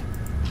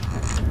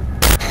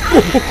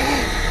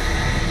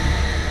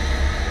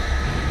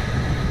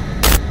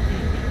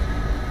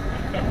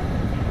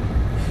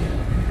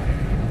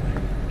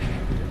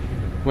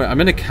 Wait,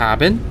 I'm in a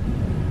cabin?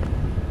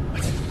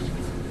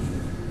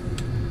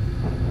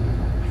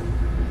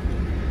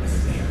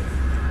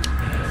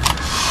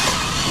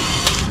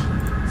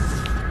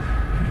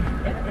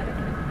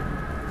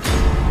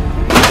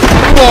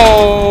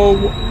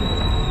 Whoa!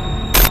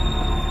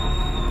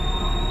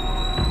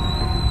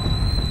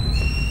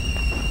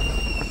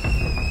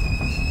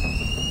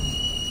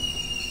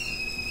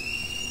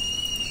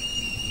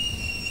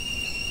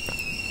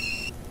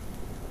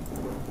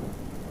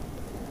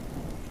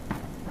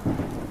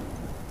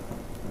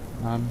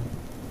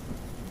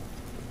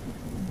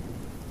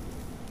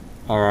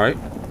 Alright.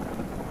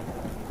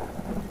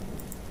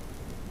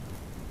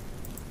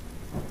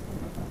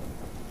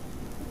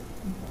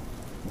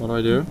 What do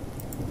I do?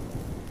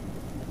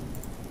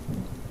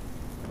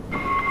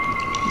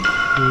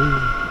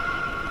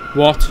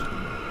 What?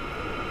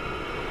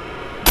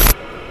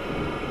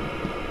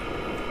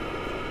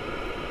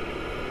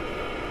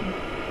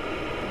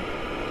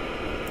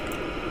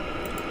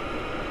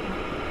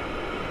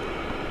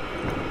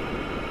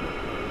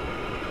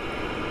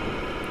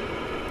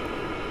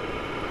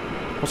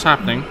 What's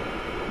happening?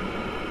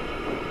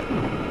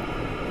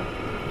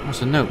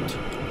 What's a note?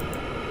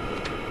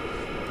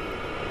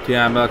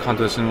 Yeah, I can't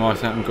listen anymore. I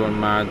think I'm going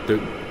mad.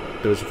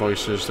 Those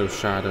voices, those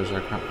shadows.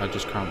 I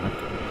just can't.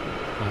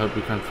 I hope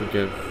you can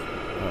forget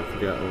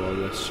all of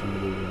this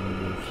and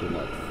move to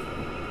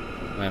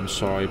life. I am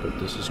sorry, but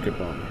this is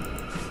goodbye.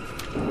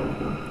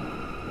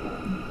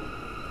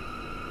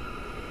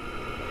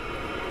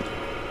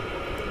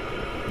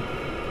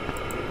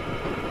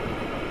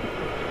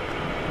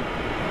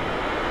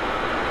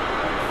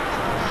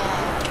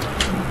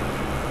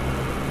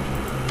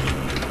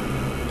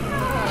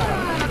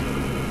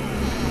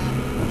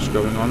 What's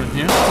going on in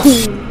here?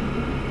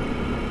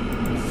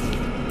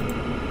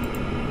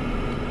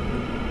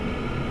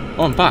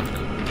 Oh, I'm back.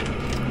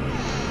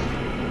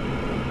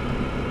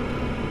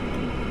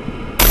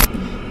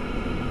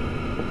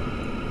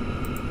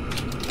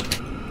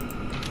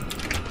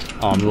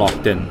 Oh, I'm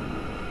locked in.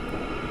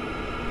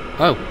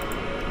 Oh.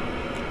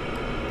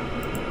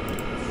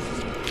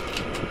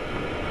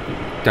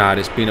 Dad,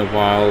 it's been a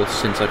while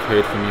since I've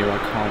heard from you. I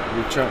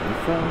can't reach out on the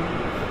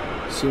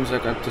phone. Seems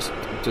like I've just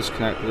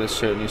disconnected. This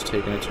certainly has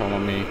taken a toll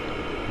on me.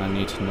 I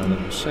need to know that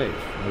I'm safe.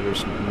 I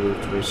recently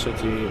moved to a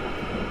city.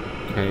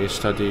 Okay,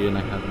 study, and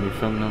I have a new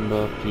phone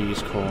number.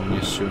 Please call me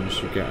as soon as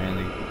you get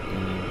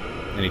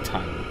any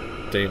time,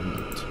 day or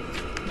night.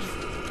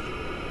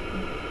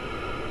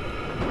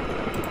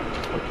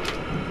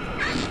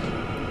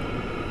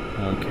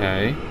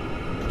 Okay.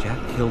 Jack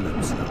killed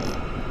himself.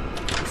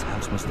 His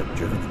house must have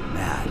driven him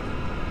mad.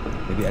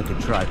 Maybe I could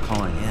try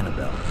calling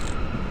Annabelle.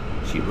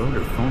 She wrote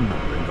her phone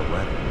number in the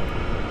letter.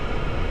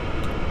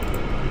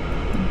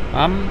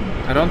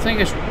 I don't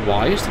think it's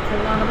wise to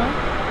call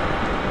Annabelle.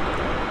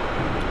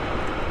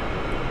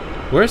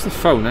 Where's the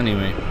phone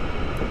anyway?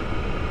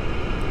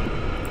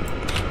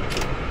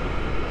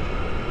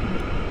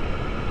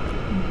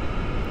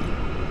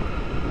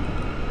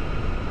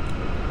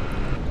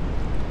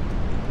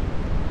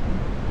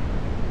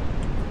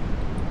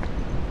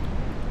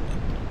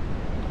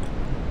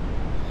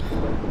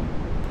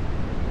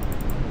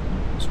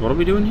 So what are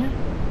we doing here?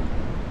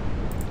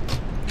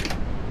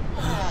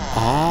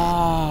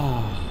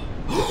 Ah,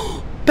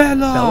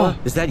 Bella! Bella,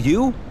 is that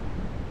you?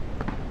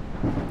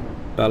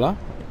 Bella?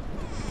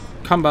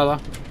 Come, Bella.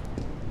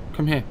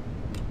 Come here.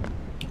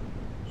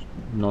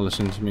 Not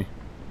listening to me.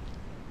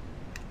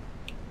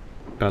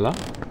 Bella?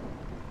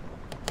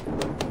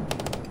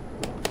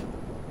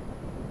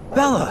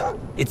 Bella!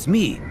 It's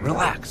me.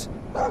 Relax.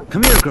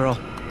 Come here, girl.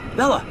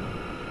 Bella!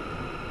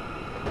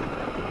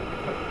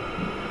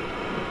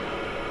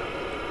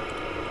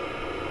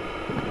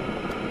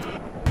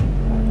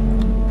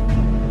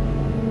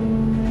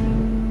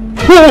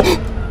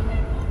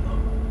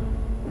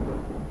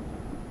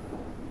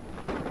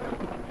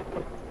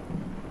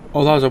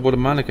 Oh, that was a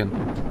wooden mannequin.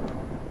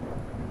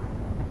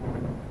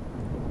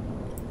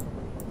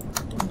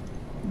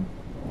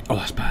 Oh,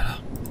 that's better.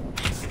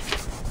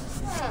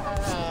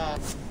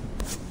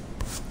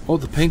 Oh,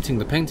 the painting,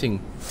 the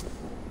painting.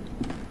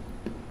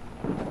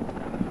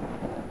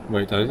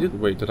 Wait, did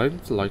I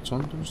leave the lights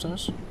on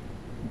downstairs?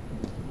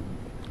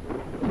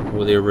 Or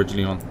were they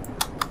originally on?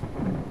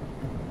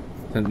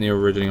 I think they were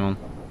originally on.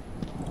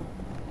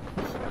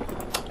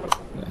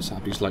 Let's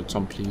have these lights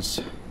on,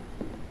 please.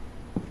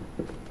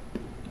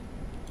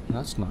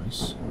 That's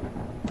nice.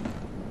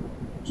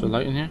 Is there a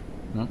light in here?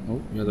 No?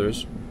 Oh, yeah, there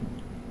is.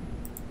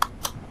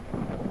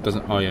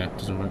 Doesn't. Oh, yeah, it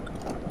doesn't work.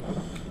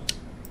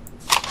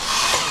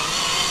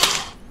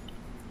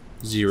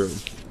 0.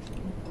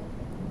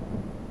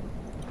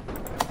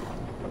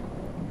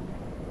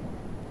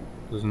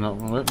 Does not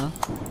work now.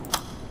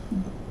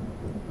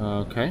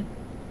 Okay.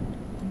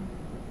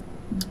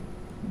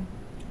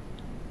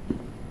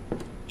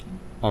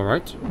 All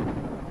right.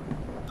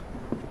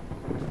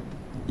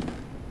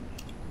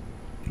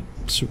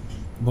 So,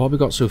 what have we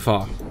got so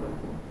far?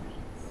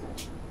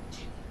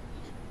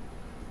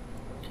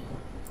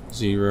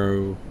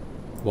 0,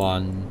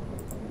 1.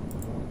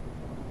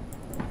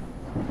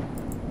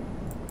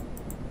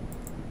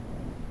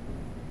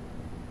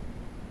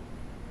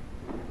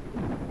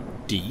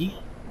 D.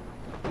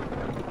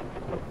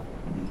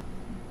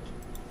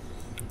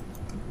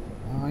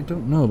 I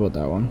don't know about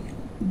that one.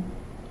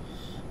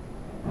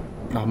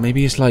 Oh,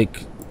 maybe it's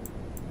like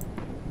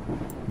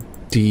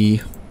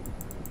D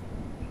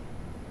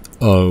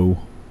O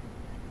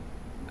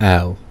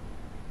L.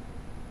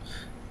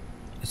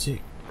 Is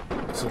it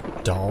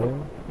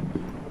doll?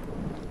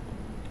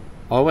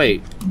 Oh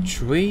wait,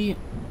 tree.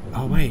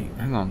 Oh wait,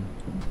 hang on.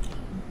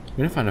 We're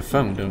gonna find a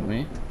phone, don't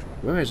we?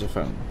 Where is a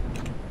phone?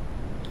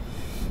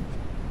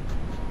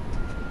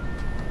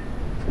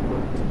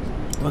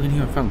 Oh, I can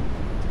hear a phone.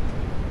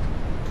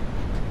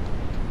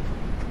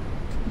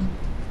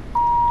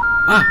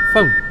 Ah,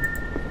 phone.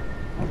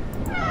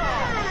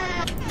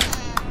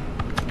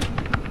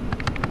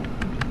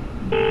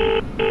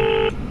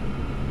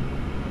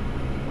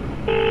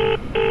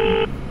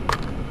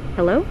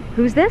 Hello?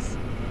 Who's this?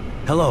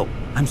 Hello.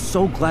 I'm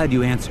so glad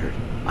you answered.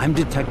 I'm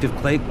Detective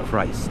Clay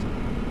Christ.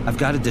 I've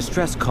got a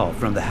distress call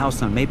from the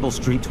house on Maple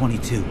Street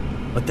 22,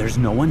 but there's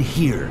no one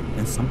here,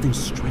 and something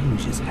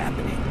strange is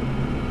happening.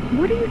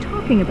 What are you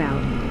talking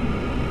about?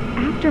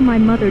 After my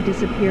mother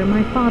disappeared,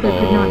 my father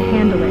could not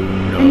handle it,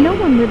 and no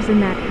one lives in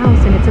that house,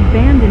 and it's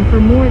abandoned for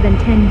more than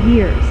 10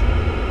 years.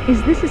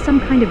 Is this some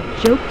kind of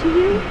joke to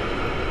you?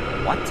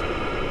 What?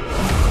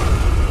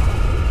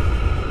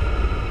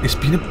 It's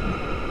been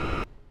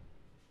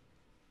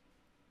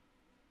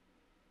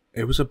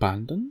It was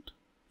abandoned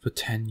for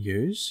 10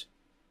 years?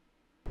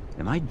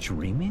 Am I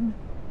dreaming?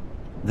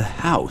 The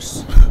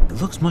house.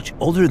 It looks much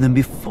older than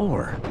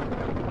before.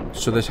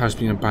 So this house has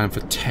been abandoned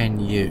for 10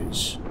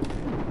 years.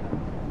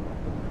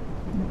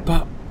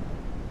 But...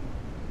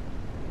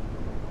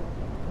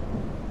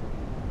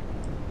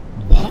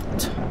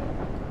 what?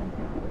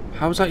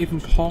 How is that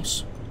even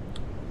possible?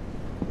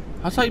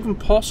 How's that even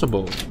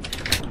possible?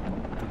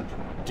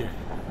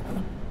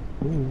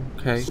 Ooh,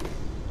 okay.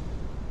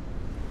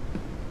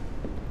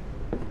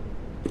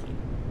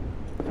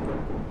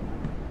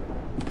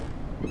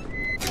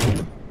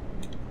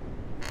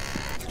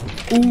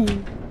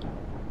 Ooh.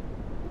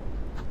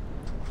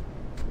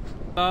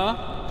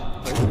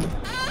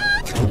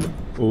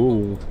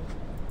 Ooh.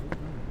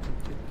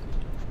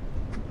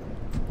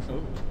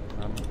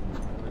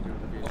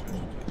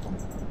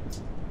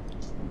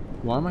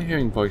 Why am I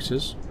hearing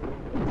voices?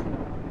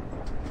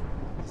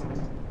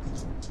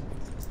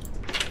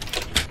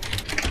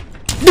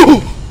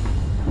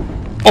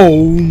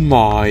 Oh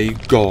my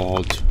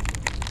god.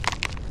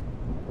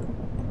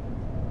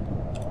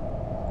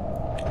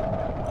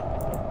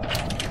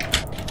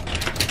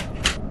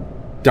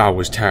 That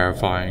was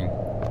terrifying.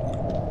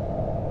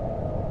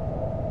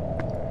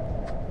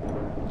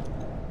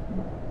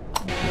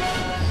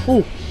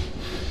 Oh.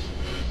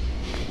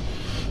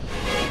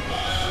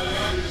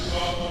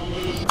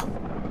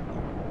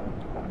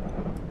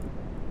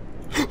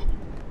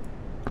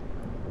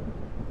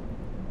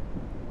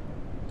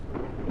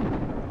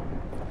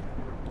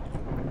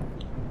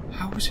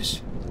 How is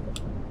this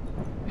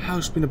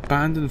house been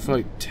abandoned for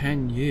like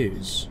 10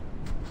 years?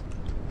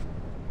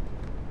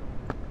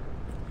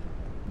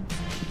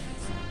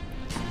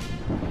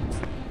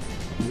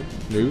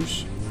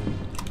 News?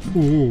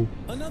 Ooh.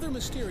 Another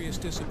mysterious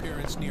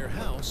disappearance near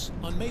house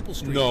on Maple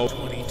Street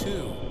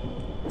 22.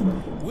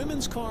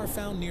 Women's car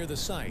found near the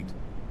site,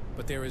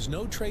 but there is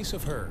no trace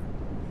of her.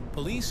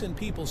 Police and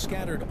people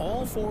scattered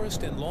all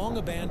forest and long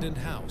abandoned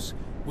house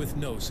with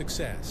no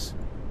success.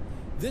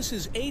 This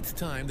is 8th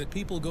time that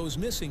people goes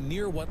missing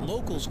near what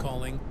locals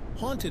calling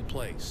haunted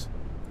place.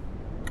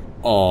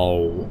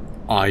 Oh,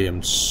 I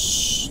am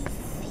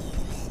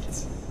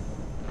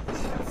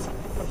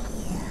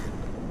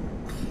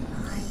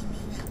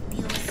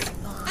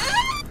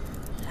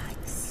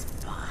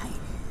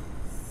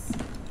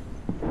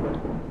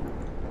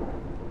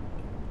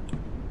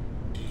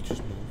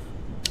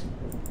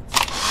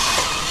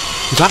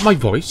Is that my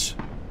voice?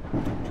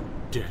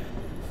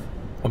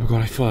 Oh my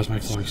god, I thought that was my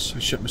voice. I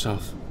shit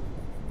myself.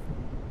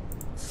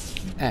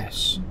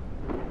 S.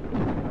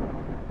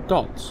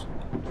 dots.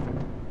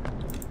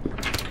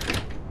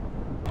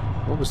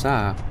 What was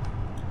that?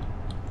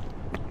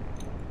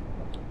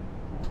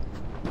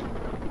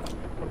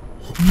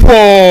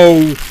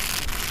 Whoa!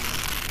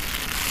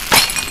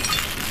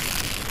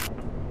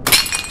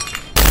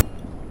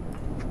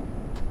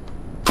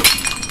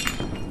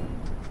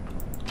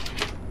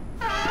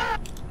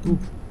 Ooh.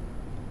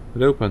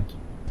 It opened.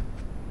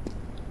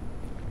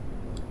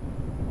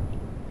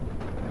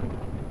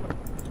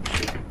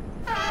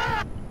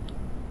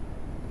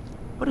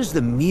 What is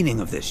the meaning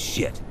of this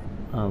shit?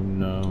 Oh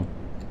no.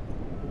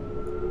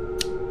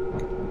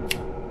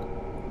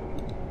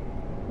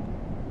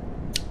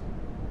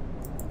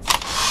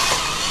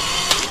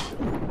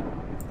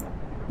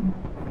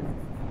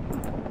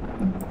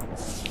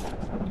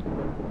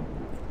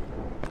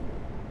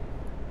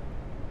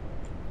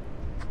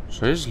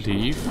 Should I just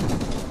leave?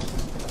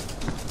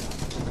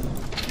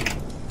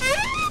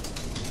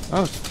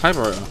 Oh, it's a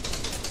typewriter.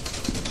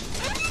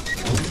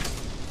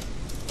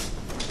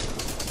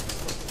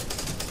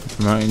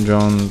 Martin,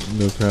 John,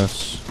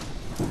 Lucas.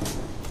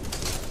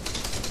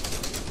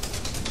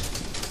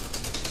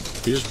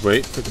 We just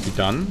wait for it to be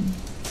done.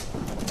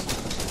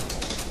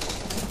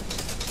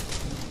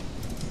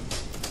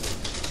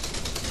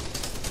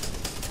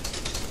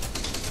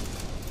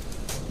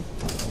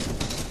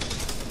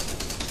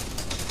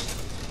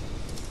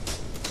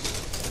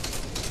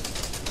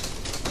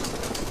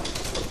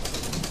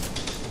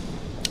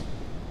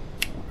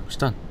 It's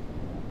done.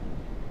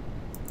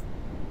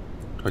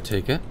 Do I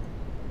take it?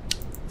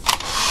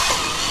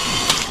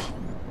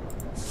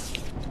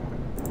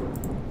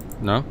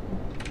 No?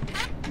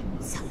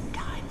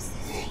 Sometimes the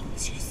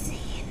things you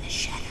see in the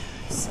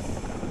shadows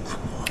are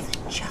more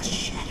than just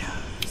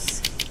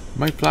shadows.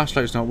 My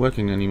flashlight's not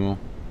working anymore.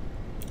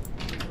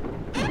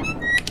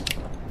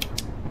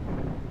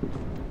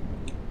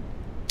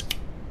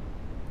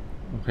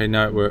 Okay,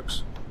 now it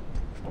works.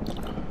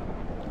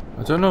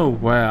 I don't know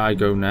where I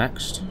go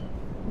next.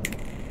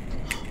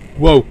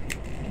 Whoa!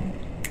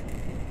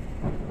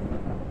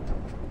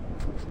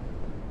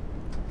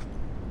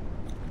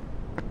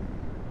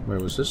 Where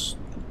was this?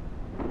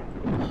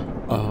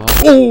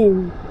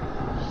 Oh!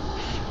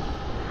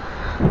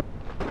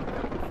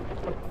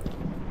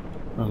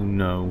 Oh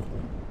no.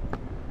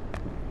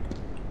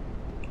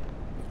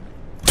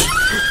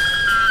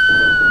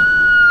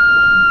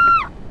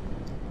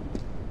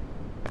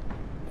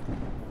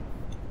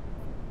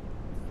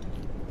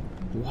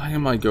 Why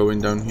am I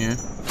going down here?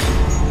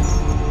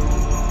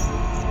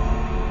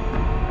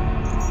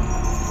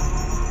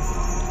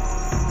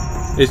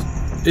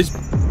 Is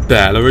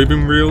Bella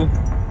even real?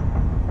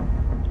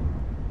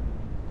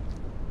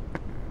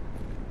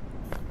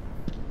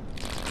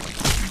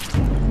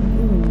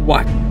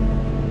 What?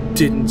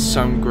 Didn't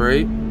sound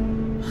great.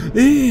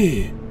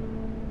 It's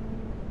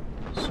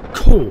a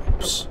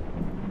corpse.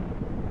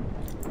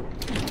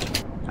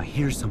 I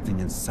hear something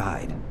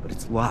inside, but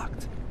it's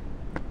locked.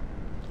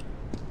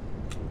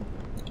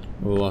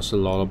 Oh, that's a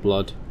lot of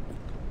blood.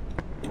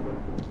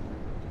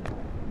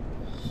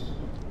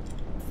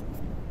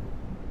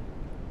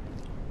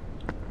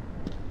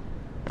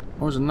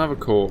 Oh, there's another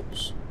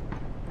corpse.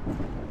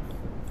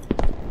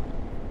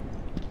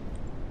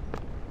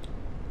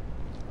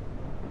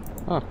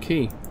 Oh,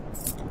 key.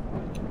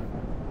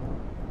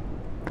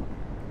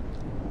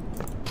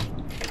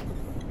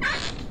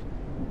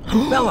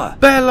 Bella!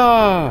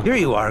 Bella! Here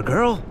you are,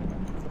 girl.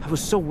 I was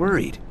so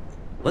worried.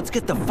 Let's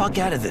get the fuck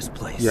out of this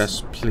place.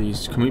 Yes,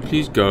 please. Can we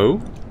please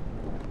go?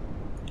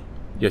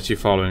 Yes, you're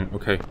following.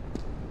 Okay.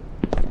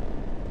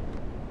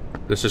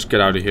 Let's just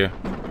get out of here.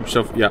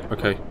 Yeah,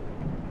 okay.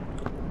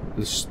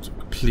 Let's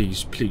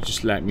please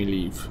just let me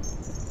leave.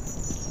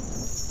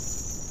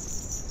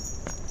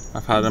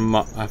 I've had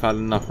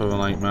enough of a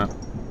nightmare.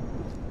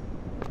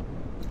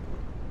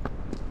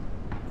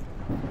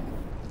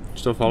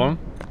 Still following?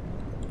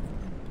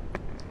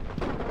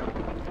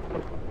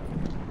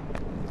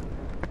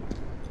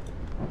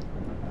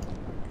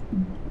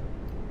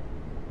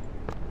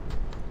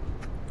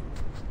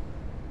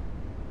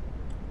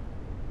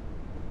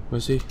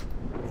 Where's he?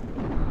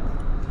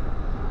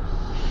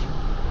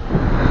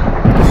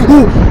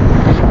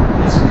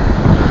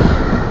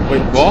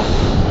 Wait, what?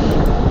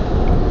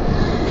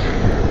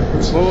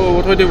 Whoa,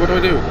 what do I do? What do I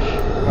do?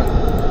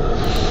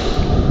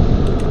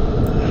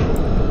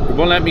 It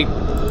won't let me.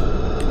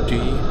 D.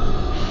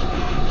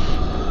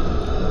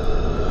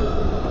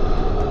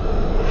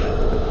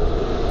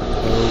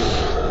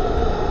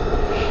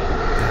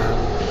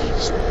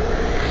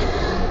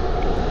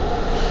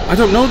 I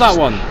don't know that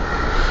one.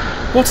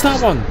 What's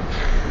that one?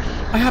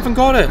 I haven't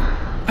got it.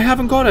 I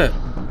haven't got it.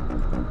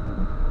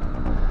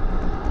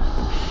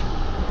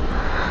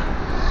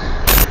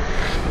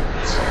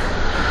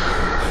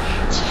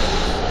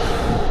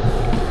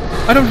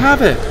 I don't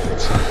have it.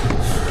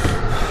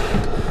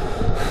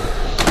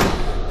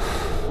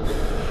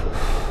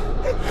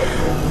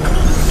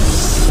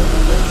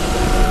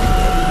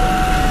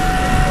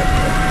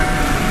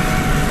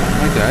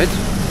 Am I dead?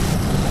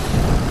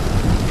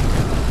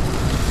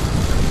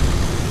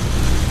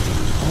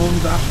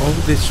 Oh,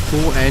 there's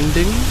 4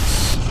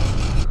 endings?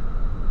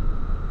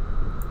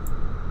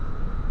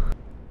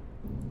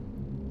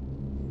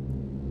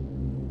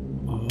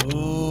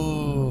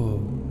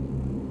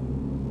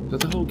 Is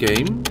that the whole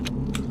game?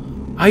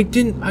 I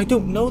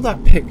don't know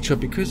that picture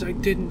because I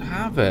didn't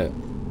have it.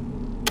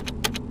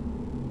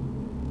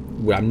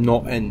 Well, I'm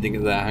not ending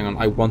it there. Hang on.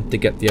 I want to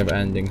get the other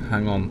ending.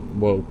 Hang on.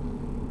 Whoa.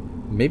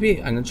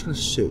 Maybe I'm just gonna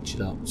search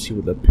it out. See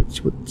what the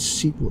picture.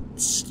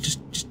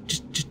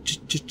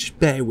 Just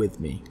bear with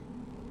me.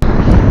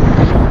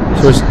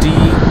 So it's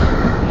DLOS.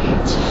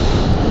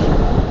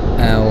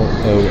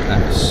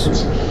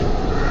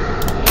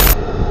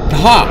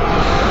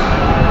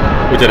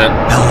 Aha! We did it.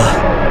 Bella,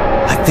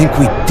 I think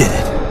we did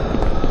it.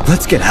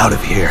 Let's get out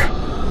of here.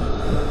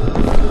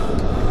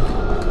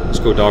 Let's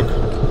go, dog.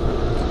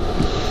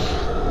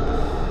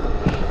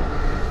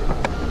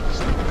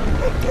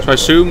 So I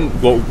assume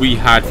what we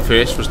had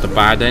first was the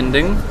bad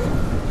ending.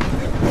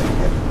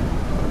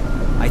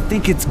 I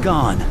think it's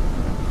gone.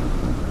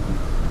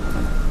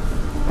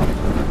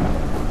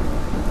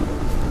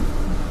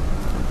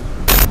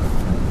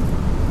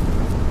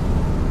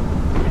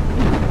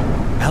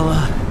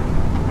 Bella,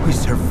 we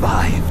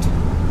survived.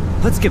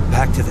 Let's get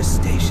back to the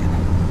station.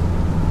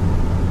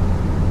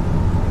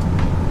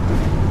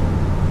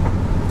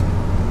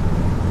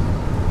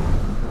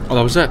 Oh,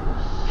 that was it.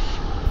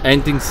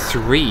 Ending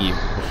 3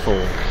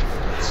 before.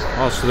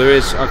 Oh, so there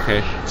is.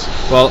 Okay.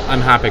 Well, I'm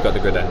happy I got the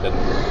good ending.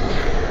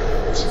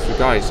 So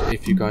guys,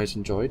 if you guys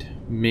enjoyed,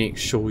 make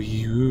sure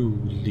you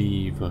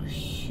leave a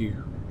huge...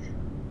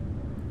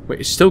 Wait,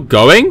 it's still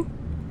going?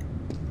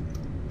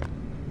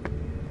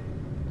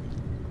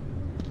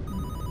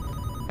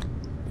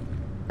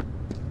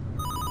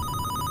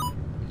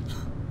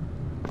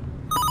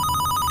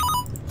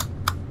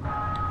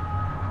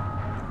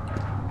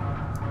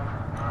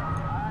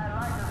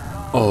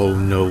 Oh,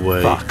 no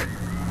way. Fuck.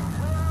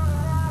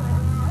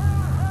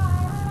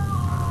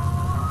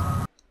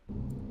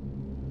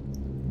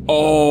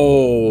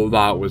 Oh,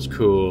 that was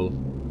cool.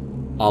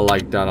 I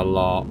like that a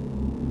lot.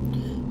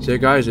 So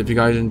guys, if you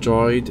guys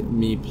enjoyed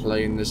me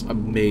playing this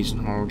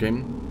amazing horror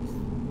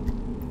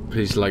game,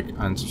 please like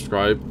and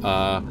subscribe.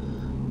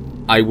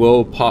 I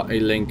will put a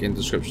link in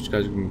the description so you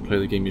guys can play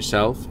the game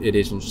yourself. It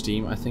is on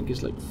Steam. I think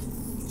it's like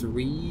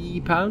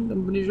 £3,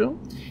 I'm pretty sure.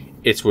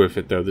 It's worth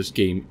it though. This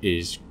game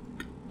is...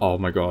 Oh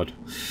my god.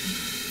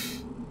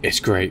 It's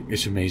great.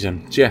 It's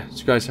amazing. So yeah,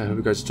 so guys, I hope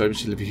you guys enjoyed.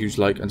 Please leave a huge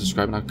like and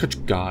subscribe, and I'll catch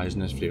you guys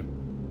in this video.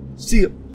 See ya.